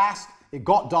to be fast, it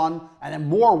got done, and then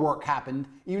more work happened,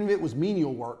 even if it was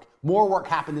menial work, more work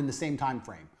happened in the same time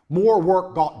frame. More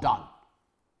work got done.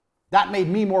 That made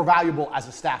me more valuable as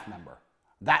a staff member.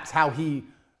 That's how he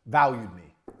valued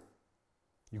me.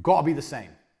 You've got to be the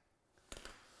same.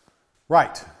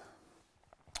 Right.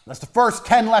 That's the first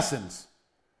 10 lessons.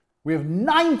 We have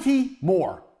 90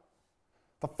 more.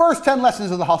 The first 10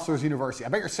 lessons of the Hustlers University. I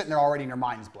bet you're sitting there already and your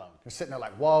mind's blown. You're sitting there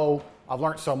like, whoa, I've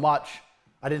learned so much.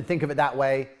 I didn't think of it that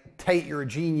way. Tate, you're a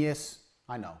genius.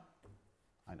 I know.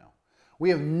 We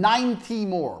have 90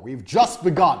 more. We've just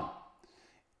begun.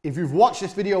 If you've watched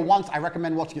this video once, I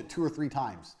recommend watching it 2 or 3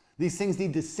 times. These things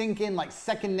need to sink in like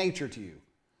second nature to you.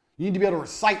 You need to be able to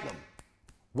recite them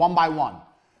one by one.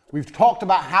 We've talked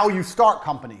about how you start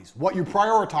companies, what you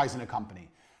prioritize in a company,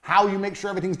 how you make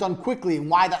sure everything's done quickly and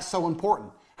why that's so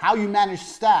important, how you manage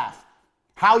staff,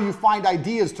 how you find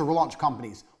ideas to relaunch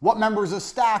companies, what members of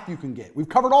staff you can get. We've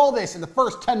covered all this in the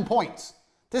first 10 points.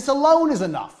 This alone is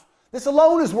enough. This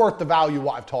alone is worth the value of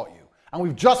what I've taught you. And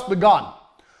we've just begun.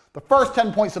 The first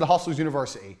 10 points of the Hustlers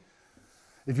University.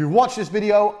 If you've watched this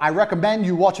video, I recommend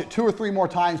you watch it 2 or 3 more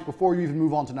times before you even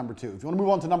move on to number 2. If you want to move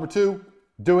on to number 2,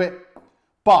 do it.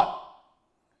 But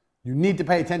you need to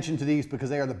pay attention to these because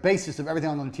they are the basis of everything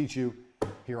I'm going to teach you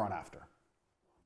here on after.